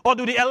 Or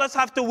do the elders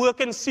have to work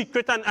in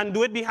secret and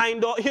do it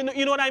behind door?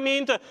 You know what I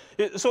mean?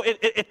 So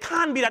it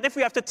can't be that if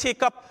we have to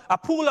take up a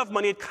pool of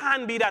money, it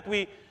can't be that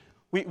we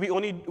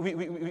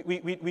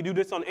do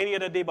this on any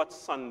other day but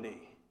Sunday.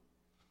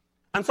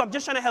 And so I'm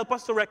just trying to help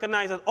us to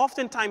recognize that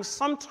oftentimes,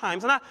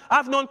 sometimes, and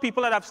I've known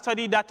people that have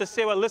studied that to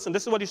say, well, listen,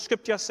 this is what the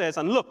scripture says.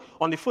 And look,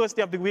 on the first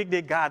day of the week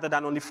they gathered,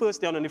 and on the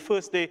first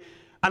day,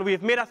 and we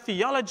have made a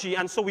theology,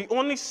 and so we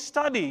only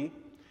study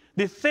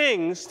the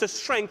things to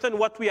strengthen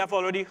what we have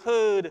already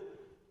heard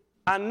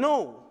and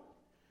know.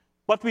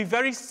 But we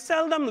very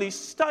seldomly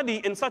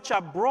study in such a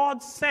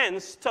broad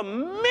sense to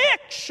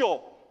make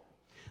sure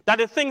that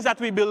the things that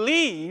we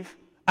believe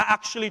are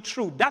actually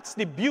true. That's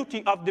the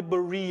beauty of the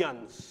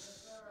Bereans.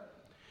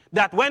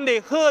 That when they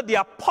heard the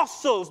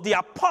apostles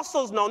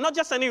now, not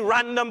just any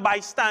random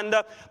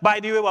bystander,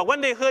 by the way, but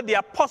when they heard the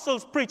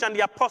apostles preach and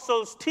the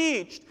apostles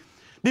teach,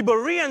 the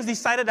Bereans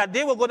decided that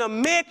they were going to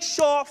make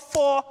sure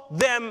for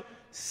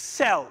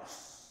themselves.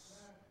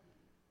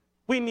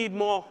 We need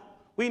more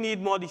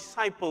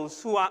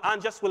disciples who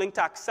aren't just willing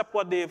to accept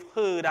what they've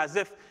heard as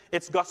if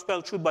it's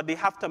gospel truth, but they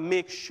have to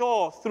make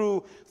sure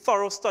through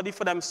thorough study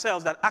for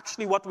themselves that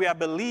actually what we are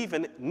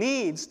believing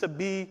needs to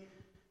be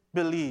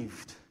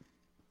believed.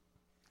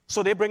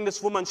 So they bring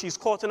this woman, she's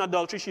caught in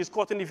adultery, she's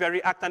caught in the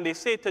very act, and they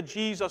say to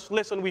Jesus,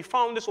 listen, we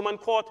found this woman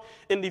caught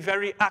in the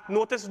very act.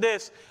 Notice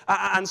this.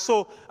 And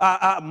so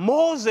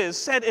Moses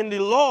said in the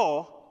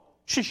law,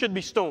 she should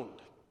be stoned.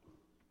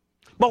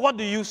 But what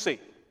do you say?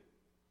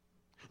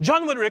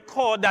 John would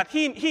record that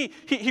he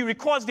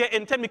records their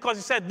intent because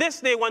he said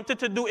this they wanted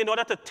to do in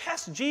order to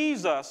test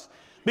Jesus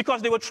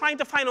because they were trying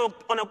to find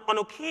an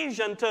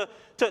occasion to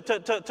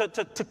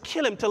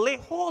kill him, to lay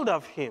hold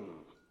of him.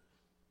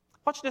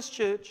 Watch this,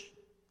 church.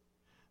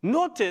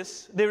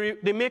 Notice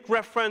they make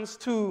reference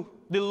to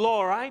the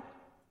law, right?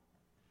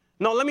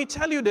 Now, let me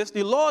tell you this.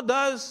 The law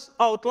does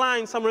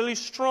outline some really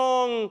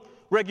strong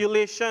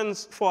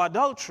regulations for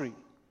adultery.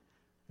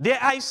 There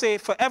I say,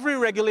 for every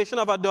regulation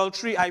of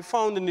adultery I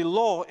found in the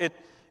law,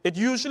 it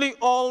usually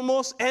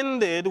almost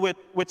ended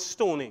with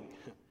stoning.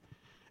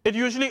 It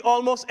usually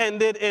almost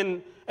ended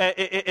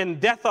in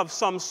death of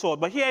some sort.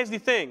 But here's the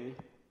thing.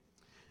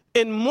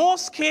 In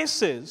most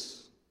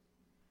cases,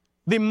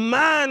 the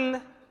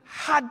man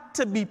had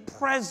to be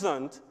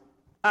present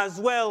as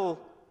well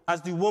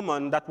as the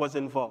woman that was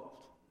involved.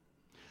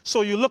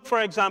 So you look,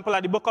 for example,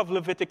 at the book of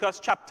Leviticus,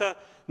 chapter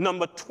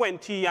number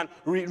 20, and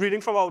reading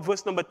from about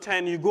verse number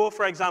 10. You go,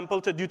 for example,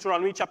 to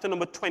Deuteronomy, chapter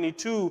number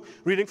 22,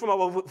 reading from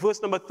about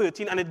verse number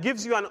 13, and it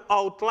gives you an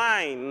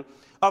outline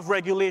of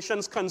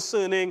regulations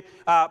concerning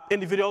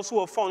individuals who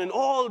are found in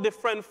all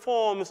different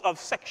forms of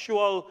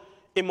sexual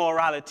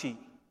immorality.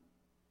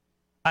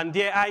 And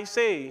dare I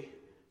say,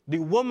 the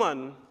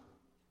woman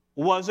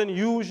wasn't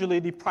usually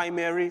the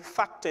primary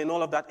factor in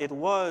all of that. It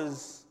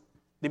was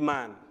the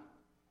man.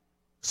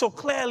 So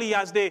clearly,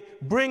 as they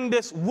bring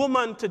this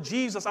woman to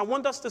Jesus, I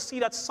want us to see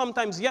that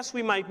sometimes, yes,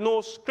 we might know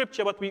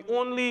Scripture, but we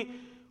only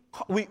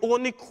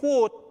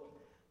quote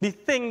the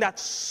thing that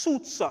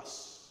suits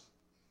us.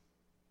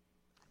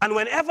 And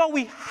whenever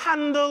we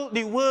handle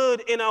the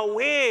word in a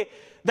way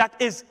that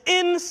is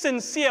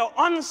insincere,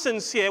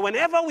 unsincere,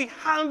 whenever we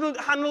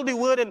handle the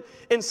word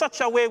in such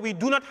a way, we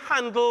do not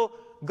handle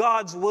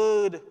God's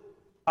word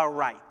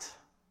aright.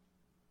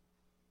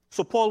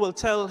 So Paul will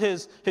tell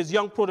his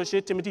young protege,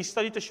 Timothy,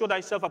 study to show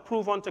thyself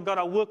approved unto God,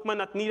 a workman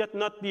that needeth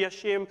not be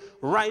ashamed,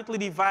 rightly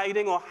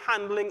dividing or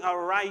handling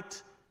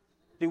aright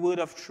the word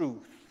of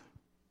truth.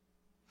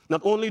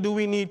 Not only do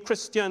we need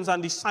Christians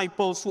and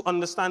disciples who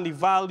understand the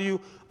value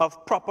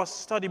of proper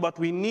study, but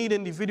we need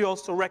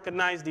individuals to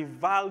recognize the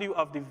value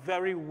of the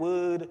very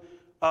word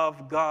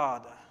of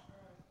God.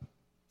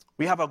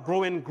 We have a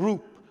growing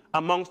group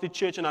amongst the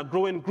church and a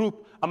growing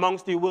group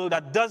amongst the world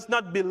that does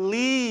not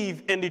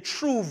believe in the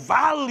true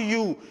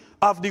value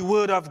of the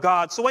word of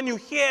God. So when you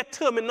hear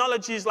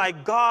terminologies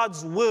like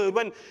God's word,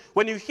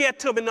 when you hear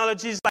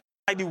terminologies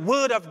like the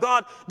word of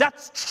God,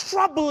 that's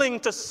troubling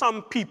to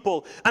some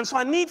people. And so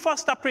I need for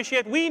us to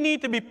appreciate, we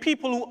need to be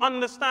people who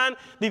understand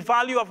the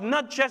value of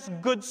not just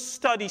good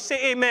study.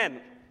 Say amen.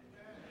 Amen.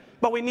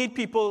 But we need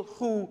people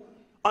who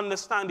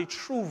understand the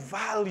true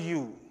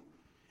value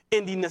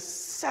in the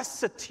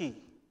necessity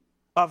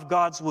of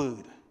God's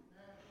word.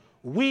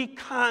 We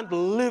can't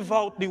live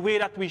out the way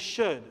that we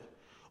should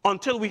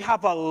until we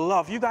have a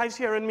love. You guys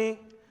hearing me?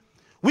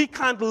 We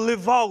can't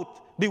live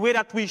out the way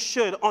that we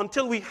should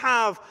until we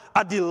have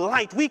a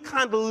delight. We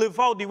can't live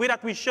out the way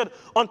that we should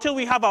until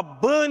we have a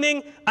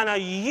burning and a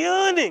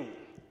yearning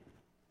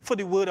for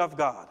the word of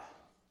God.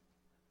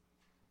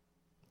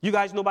 You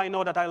guys know by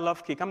now that I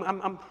love cake.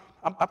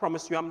 I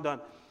promise you I'm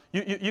done.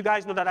 You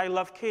guys know that I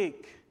love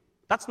cake.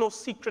 That's no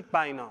secret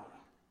by now.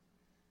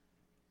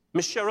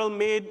 Miss Cheryl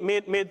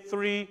made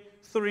three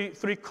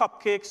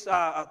cupcakes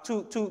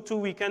two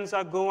weekends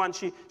ago, and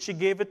she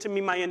gave it to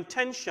me. My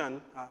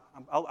intention,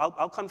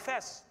 I'll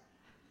confess,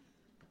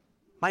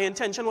 my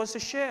intention was to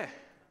share.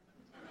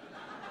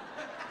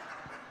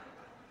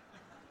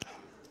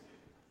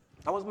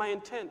 That was my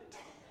intent.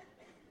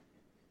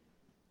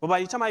 But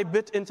by the time I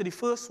bit into the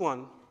first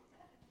one,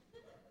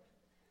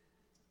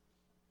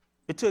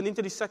 it turned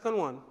into the second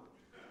one.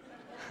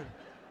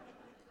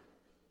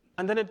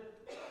 And then it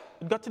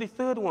got to the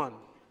third one.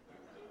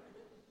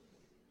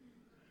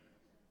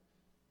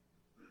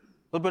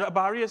 Well, Brother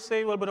Barry is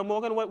saying, well, Brother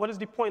Morgan, what is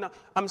the point?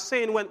 I'm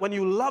saying when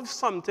you love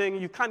something,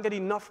 you can't get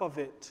enough of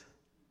it.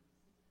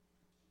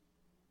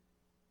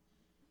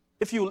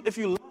 If you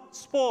love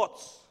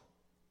sports,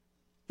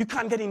 you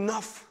can't get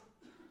enough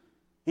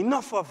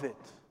of it.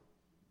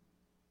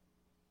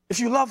 If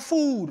you love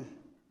food,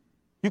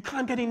 you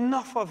can't get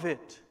enough of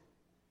it.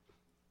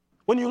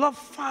 When you love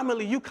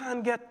family, you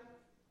can't get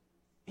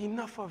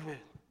enough of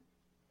it.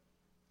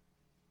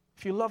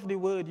 If you love the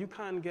word, you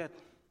can't get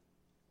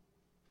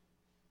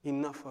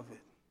enough of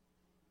it.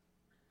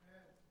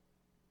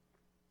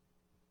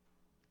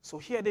 So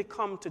here they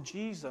come to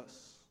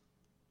Jesus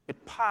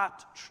with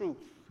part truth.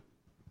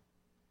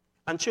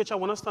 And church, I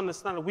want us to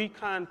understand that we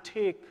can't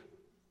take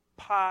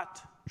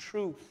part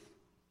truth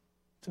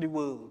to the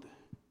world.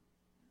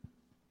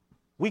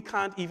 We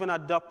can't even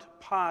adopt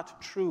part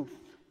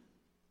truth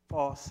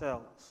for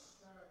ourselves.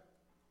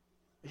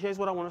 Here's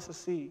what I want us to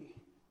see.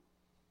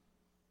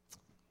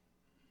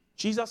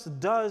 Jesus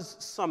does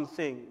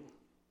something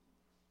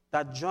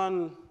that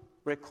John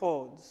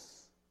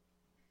records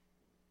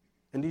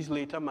in these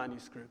later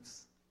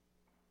manuscripts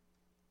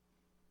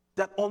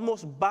that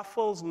almost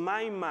baffles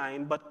my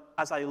mind, but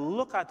as I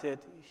look at it,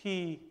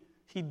 he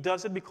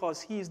does it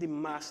because he is the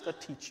master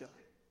teacher.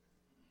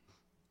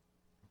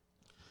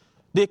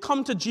 They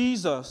come to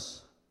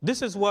Jesus.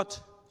 This is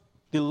what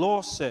the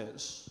law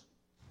says.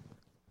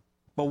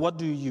 But what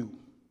do you?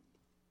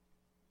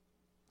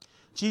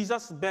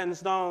 Jesus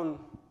bends down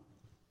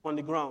on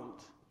the ground.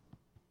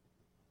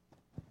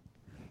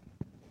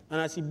 And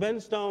as he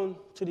bends down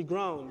to the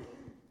ground,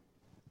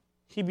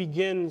 he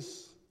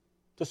begins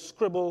to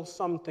scribble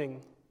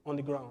something on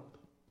the ground.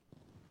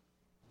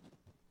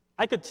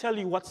 I could tell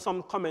you what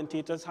some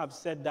commentators have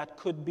said that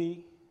could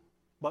be,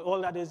 but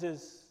all that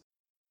is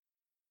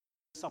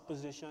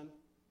supposition.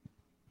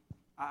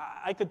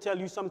 I could tell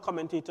you some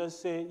commentators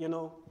say,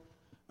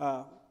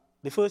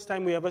 the first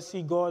time we ever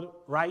see God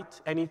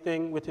write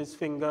anything with his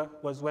finger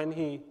was when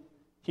he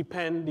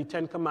penned the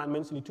 10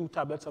 Commandments in the 2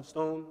 tablets of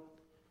stone.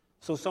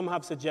 So some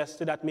have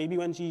suggested that maybe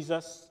when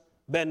Jesus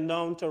bent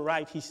down to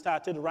write, he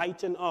started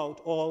writing out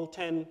all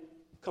 10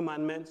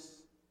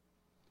 commandments.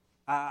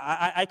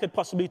 I could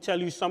possibly tell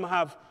you some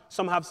have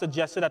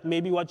suggested that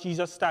maybe what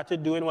Jesus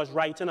started doing was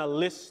writing a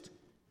list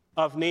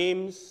of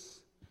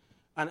names.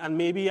 And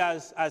maybe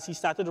as he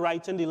started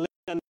writing the list,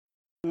 and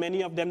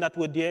many of them that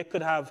were there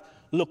could have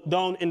looked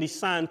down in the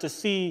sand to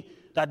see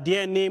that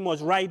their name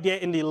was right there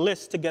in the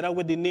list together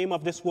with the name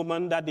of this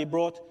woman that they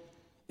brought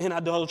in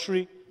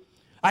adultery.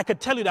 I could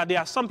tell you that there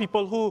are some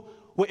people who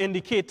were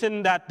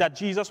indicating that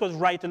Jesus was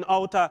writing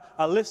out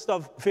a list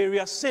of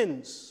various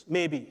sins,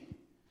 maybe.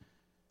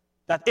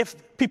 That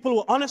if people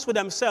were honest with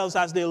themselves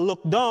as they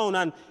look down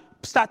and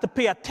start to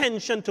pay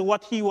attention to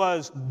what he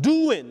was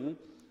doing,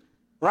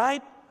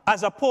 right,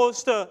 as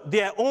opposed to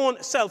their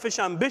own selfish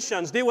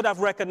ambitions, they would have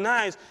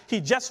recognized he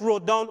just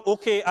wrote down,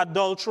 okay,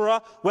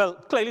 adulterer. Well,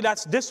 clearly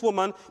that's this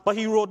woman, but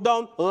he wrote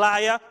down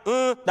liar.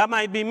 That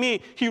might be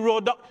me. He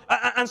wrote down,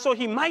 and so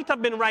he might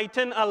have been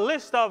writing a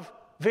list of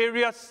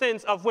various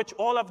sins of which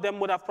all of them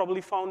would have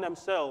probably found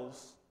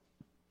themselves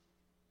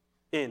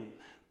in.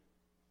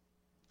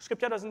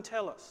 Scripture doesn't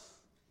tell us.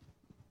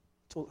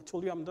 I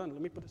told you I'm done.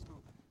 Let me put this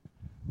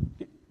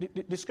down.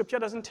 The scripture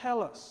doesn't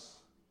tell us.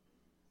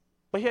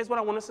 But here's what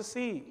I want us to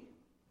see.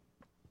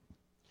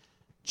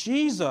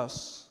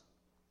 Jesus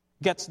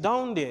gets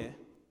down there,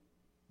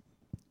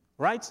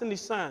 writes in the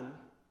sand,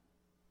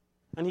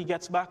 and he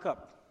gets back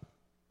up.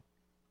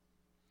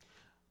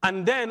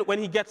 And then when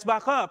he gets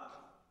back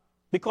up,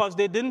 because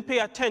they didn't pay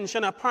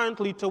attention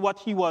apparently to what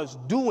he was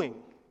doing,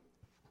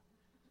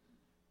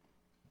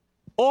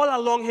 all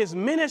along his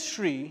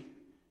ministry,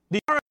 the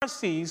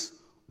Pharisees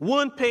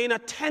weren't paying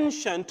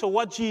attention to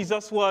what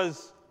Jesus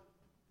was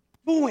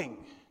doing.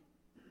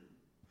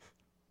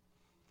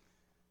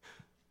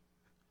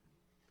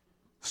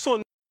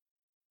 So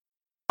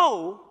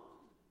now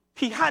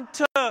he had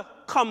to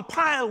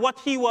compile what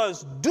he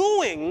was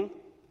doing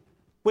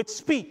with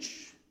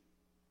speech.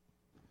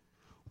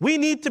 We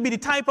need to be the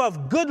type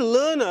of good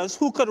learners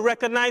who could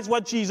recognize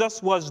what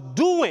Jesus was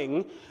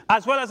doing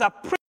as well as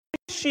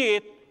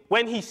appreciate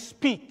when he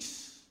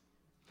speaks.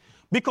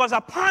 Because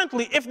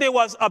apparently if they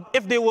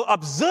were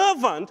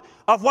observant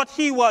of what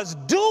he was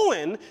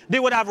doing, they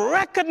would have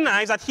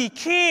recognized that he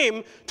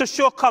came to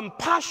show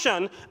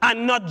compassion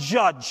and not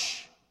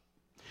judge.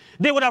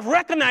 They would have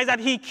recognized that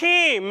he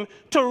came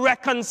to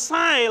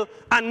reconcile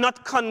and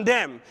not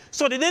condemn.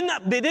 So they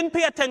didn't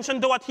pay attention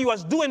to what he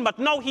was doing, but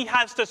now he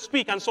has to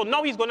speak. And so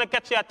now he's going to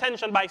catch your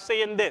attention by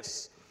saying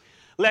this.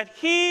 Let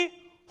he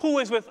who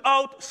is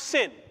without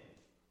sin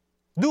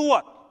do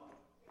what?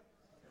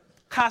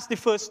 Cast the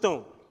first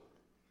stone.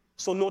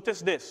 So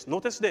notice this.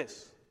 Notice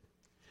this.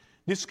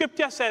 The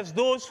scripture says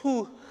those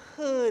who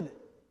heard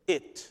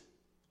it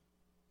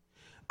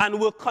and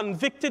were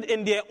convicted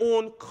in their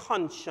own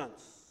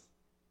conscience.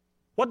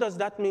 What does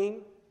that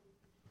mean?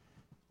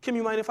 Kim,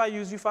 you mind if I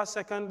use you for a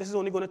second? This is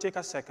only going to take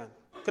a second.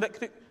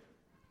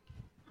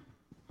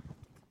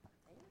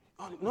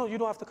 Oh, no, you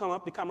don't have to come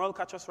up. The camera will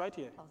catch us right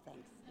here. Oh,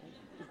 thanks.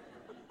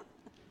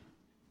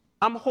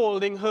 I'm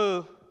holding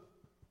her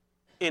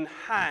in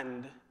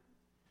hand,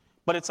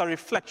 but it's a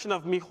reflection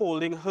of me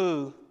holding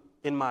her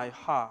in my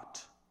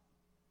heart.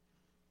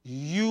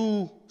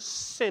 You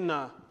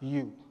sinner,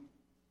 you.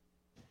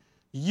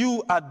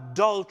 You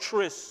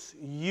adulteress,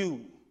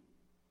 you.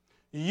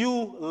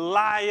 You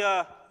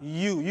liar,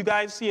 you. You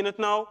guys seeing it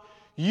now?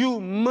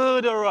 You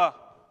murderer,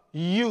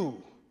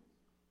 you.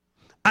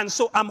 And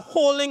so I'm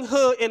holding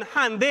her in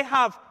hand. They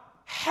have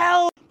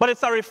held, but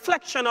it's a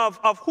reflection of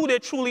who they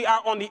truly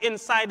are on the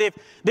inside.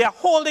 They are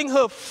holding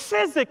her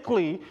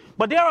physically,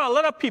 but there are a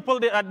lot of people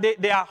that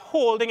they are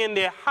holding in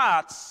their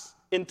hearts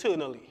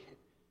internally.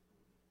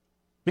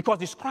 Because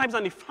the scribes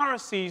and the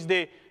Pharisees,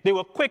 they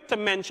were quick to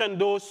mention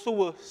those who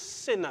were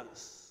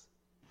sinners.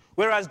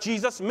 Whereas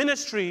Jesus'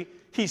 ministry,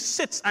 he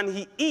sits and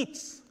he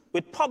eats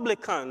with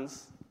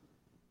publicans.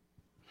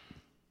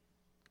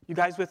 You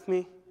guys with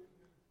me?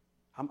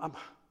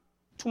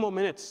 2 more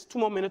minutes. 2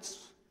 more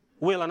minutes,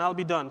 Will, and I'll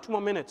be done. 2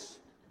 more minutes.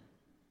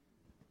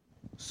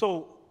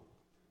 So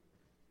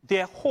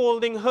they're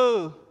holding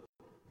her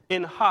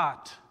in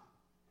heart.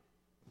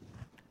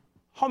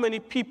 How many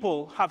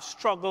people have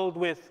struggled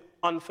with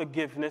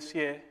unforgiveness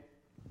here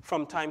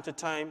from time to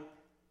time?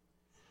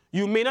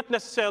 You may not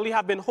necessarily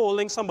have been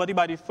holding somebody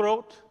by the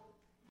throat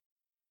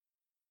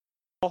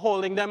or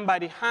holding them by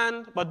the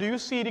hand, but do you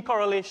see the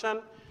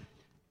correlation?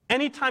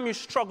 anytime you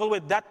struggle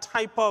with that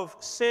type of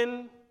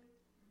sin,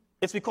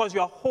 it's because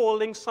you're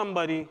holding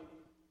somebody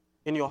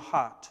in your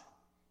heart.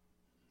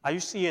 Are you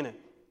seeing it?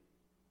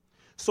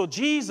 So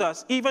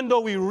Jesus, even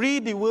though we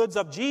read the words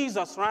of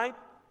Jesus, right?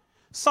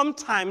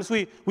 Sometimes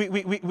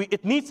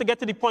it needs to get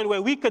to the point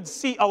where we could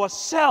see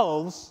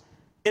ourselves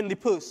in the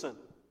person.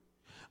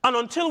 And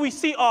until we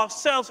see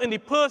ourselves in the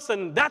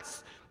person,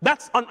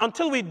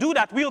 until we do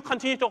that, we'll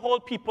continue to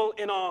hold people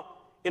in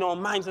our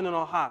minds and in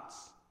our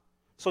hearts.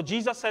 So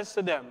Jesus says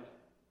to them,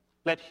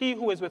 let he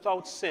who is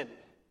without sin.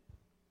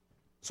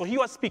 So he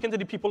was speaking to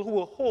the people who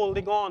were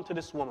holding on to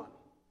this woman.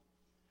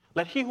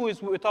 Let he who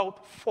is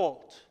without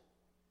fault.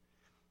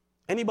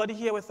 Anybody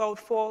here without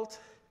fault?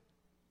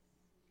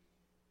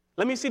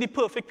 Let me see the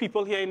perfect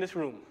people here in this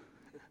room.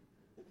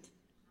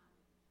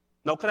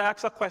 Now, could I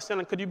ask a question,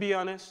 and could you be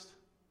honest?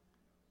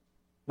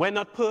 We're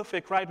not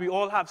perfect, right? We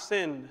all have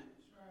sinned.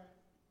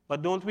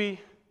 But don't we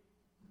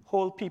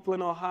hold people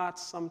in our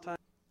hearts sometimes?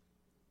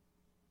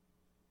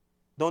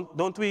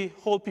 Don't we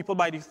hold people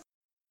by the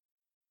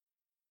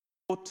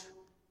throat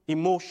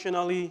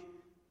emotionally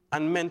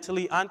and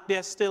mentally? Aren't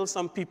there still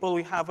some people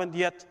we haven't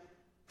yet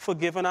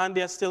forgiven? Aren't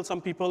there still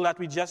some people that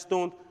we just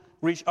don't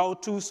reach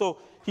out to? So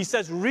he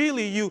says,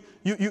 really,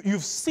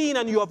 you've seen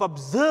and you have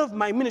observed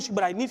my ministry,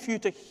 but I need for you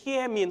to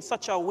hear me in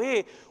such a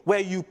way where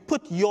you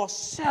put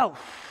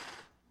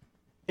yourself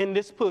in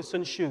this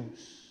person's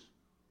shoes.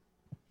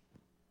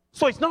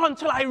 So it's not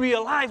until I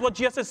realize what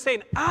Jesus is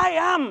saying, I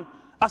am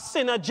a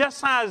sinner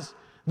just as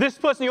this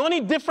person. The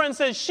only difference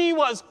is she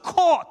was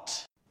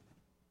caught.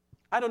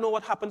 I don't know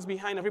what happens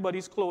behind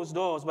everybody's closed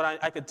doors, but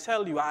I could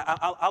tell you,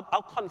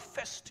 I'll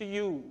confess to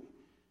you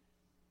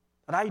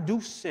that I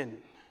do sin.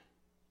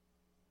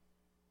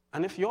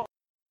 And if you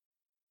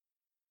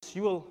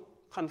will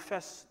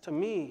confess to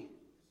me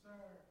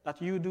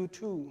that you do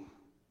too.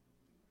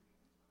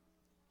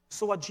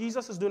 So what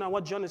Jesus is doing and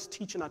what John is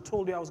teaching, I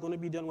told you I was going to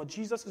be done. What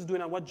Jesus is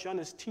doing and what John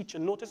is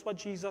teaching, notice what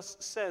Jesus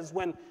says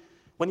when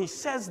he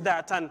says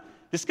that, and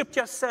the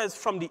scripture says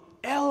from the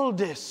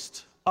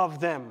eldest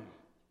of them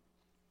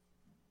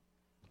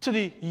to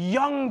the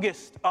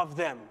youngest of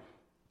them,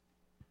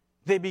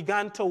 they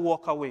began to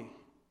walk away.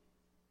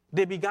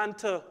 They began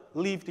to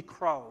leave the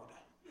crowd.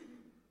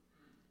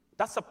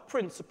 That's a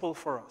principle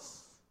for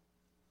us.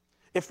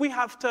 If we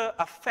have to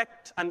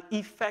affect and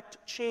effect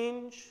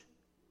change,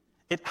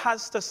 it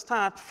has to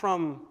start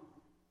from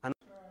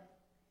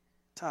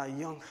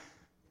young.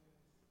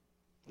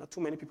 Not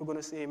too many people are going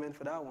to say amen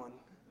for that one.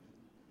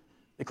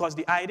 Because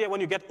the idea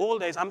when you get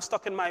older is I'm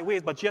stuck in my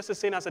ways, but Jesus is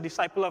saying as a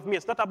disciple of me,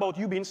 it's not about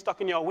you being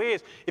stuck in your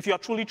ways. If you are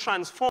truly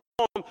transformed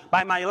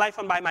by my life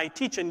and by my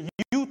teaching,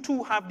 you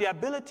too have the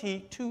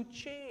ability to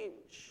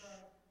change.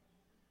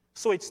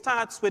 So it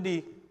starts with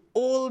the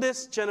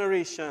oldest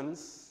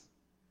generations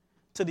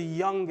to the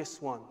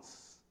youngest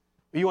ones.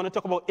 You want to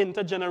talk about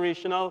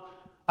intergenerational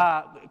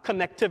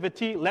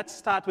connectivity? Let's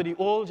start with the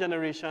old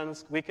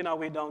generations, working our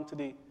way down to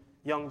the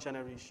young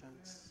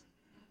generations.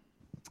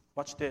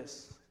 Watch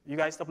this. You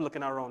guys stop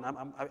looking around.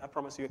 I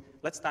promise you.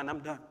 Let's stand. I'm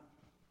done.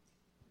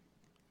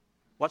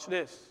 Watch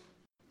this.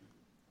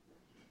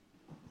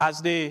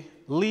 As they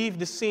leave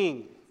the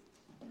scene,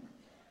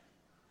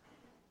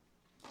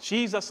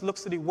 Jesus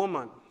looks at the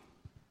woman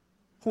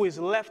who is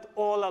left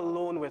all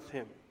alone with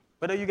him.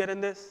 But are you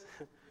getting this?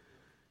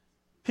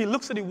 He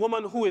looks at the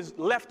woman who is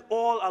left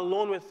all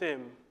alone with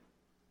him,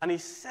 and he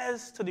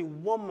says to the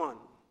woman,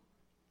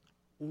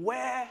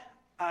 where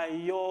are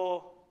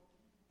your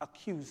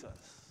accusers?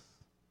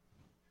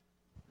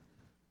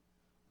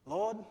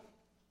 Lord,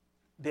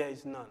 there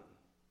is none.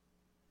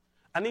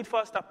 I need for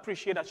us to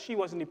appreciate that she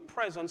was in the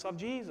presence of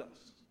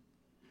Jesus.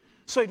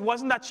 So it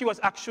wasn't that she was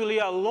actually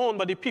alone,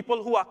 but the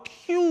people who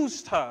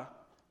accused her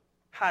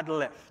had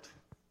left.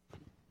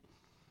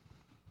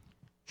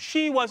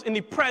 She was in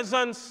the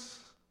presence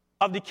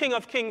of the King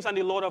of Kings and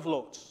the Lord of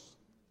Lords.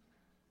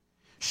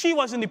 She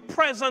was in the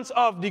presence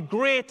of the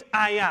great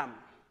I Am.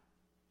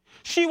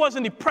 She was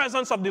in the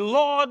presence of the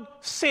Lord,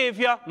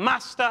 Savior,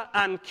 Master,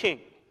 and King.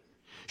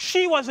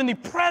 She was in the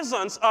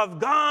presence of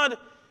God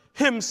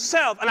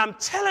himself. And I'm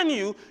telling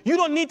you, you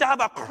don't need to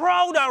have a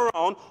crowd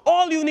around.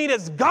 All you need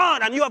is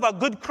God, and you have a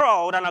good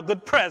crowd and a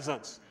good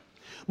presence.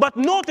 But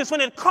notice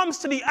when it comes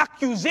to the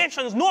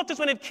accusations, notice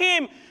when it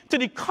came to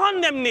the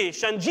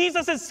condemnation,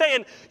 Jesus is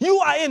saying, you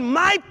are in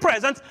my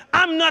presence.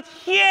 I'm not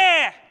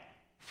here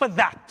for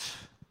that.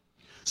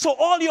 So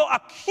all your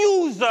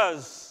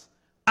accusers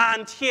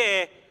aren't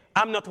here.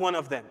 I'm not one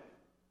of them.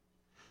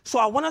 So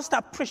I want us to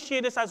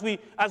appreciate this as we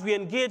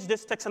engage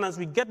this text and as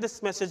we get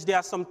this message. There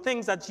are some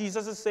things that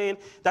Jesus is saying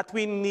that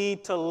we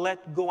need to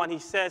let go. And he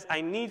says,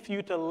 I need for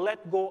you to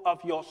let go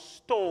of your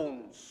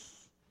stones.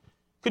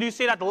 Could you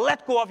say that?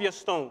 Let go of your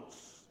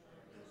stones.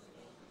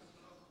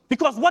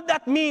 Because what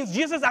that means,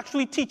 Jesus is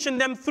actually teaching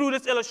them through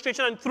this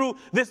illustration and through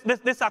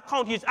this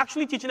account. He's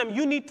actually teaching them,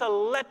 you need to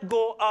let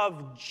go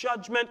of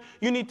judgment.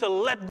 You need to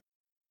let go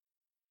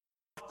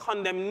of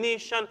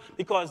condemnation,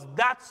 because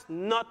that's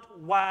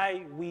not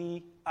why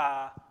we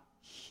are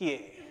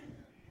here.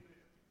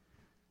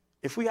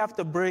 If we have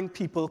to bring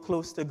people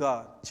close to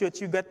God, church,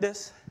 you get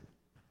this?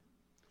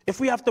 If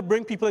we have to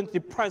bring people into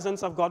the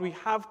presence of God, we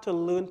have to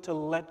learn to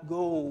let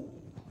go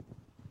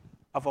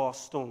of our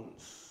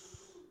stones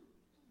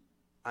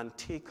and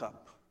take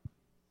up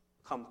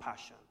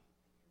compassion.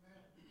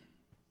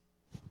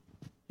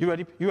 You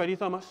ready? You ready,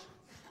 Thomas?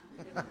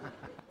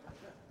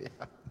 Yeah.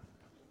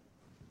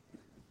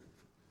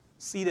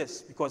 See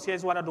this, because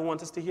here's what I don't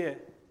want us to hear.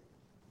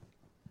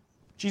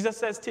 Jesus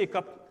says take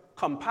up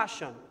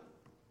compassion.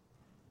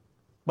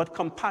 But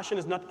compassion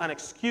is not an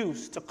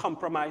excuse to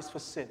compromise for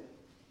sin.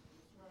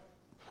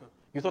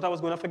 You thought I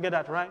was going to forget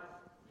that, right?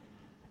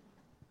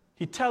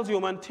 He tells you,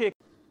 man,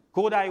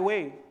 go thy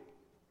way.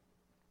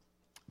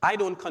 I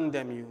don't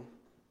condemn you,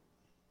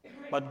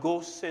 but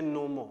go sin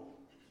no more.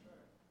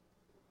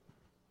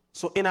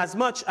 So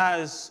inasmuch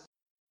as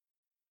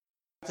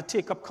to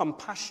take up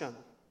compassion,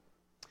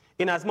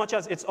 inasmuch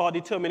as it's our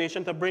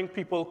determination to bring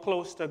people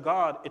close to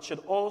God, it should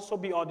also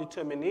be our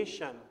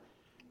determination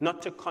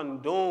not to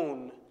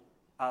condone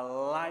a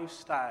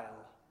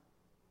lifestyle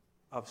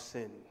of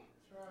sin.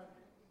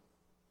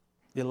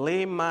 The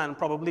lame man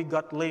probably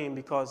got lame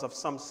because of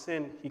some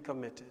sin he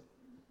committed.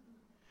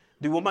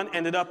 The woman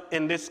ended up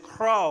in this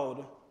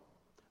crowd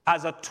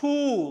as a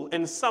tool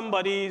in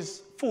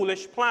somebody's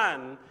foolish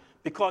plan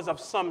because of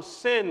some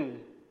sin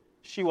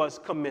she was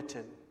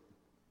committing.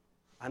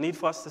 I need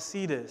for us to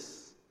see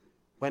this.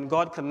 When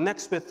God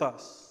connects with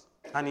us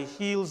and he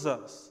heals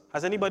us.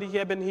 Has anybody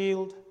here been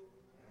healed?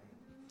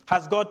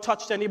 Has God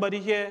touched anybody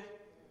here?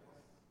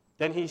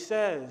 Then he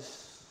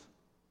says,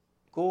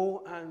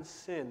 go and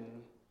sin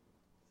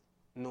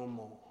no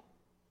more.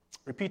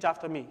 Repeat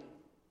after me.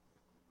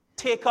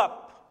 Take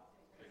up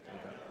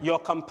your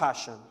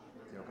compassion.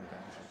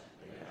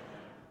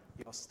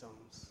 Your stone.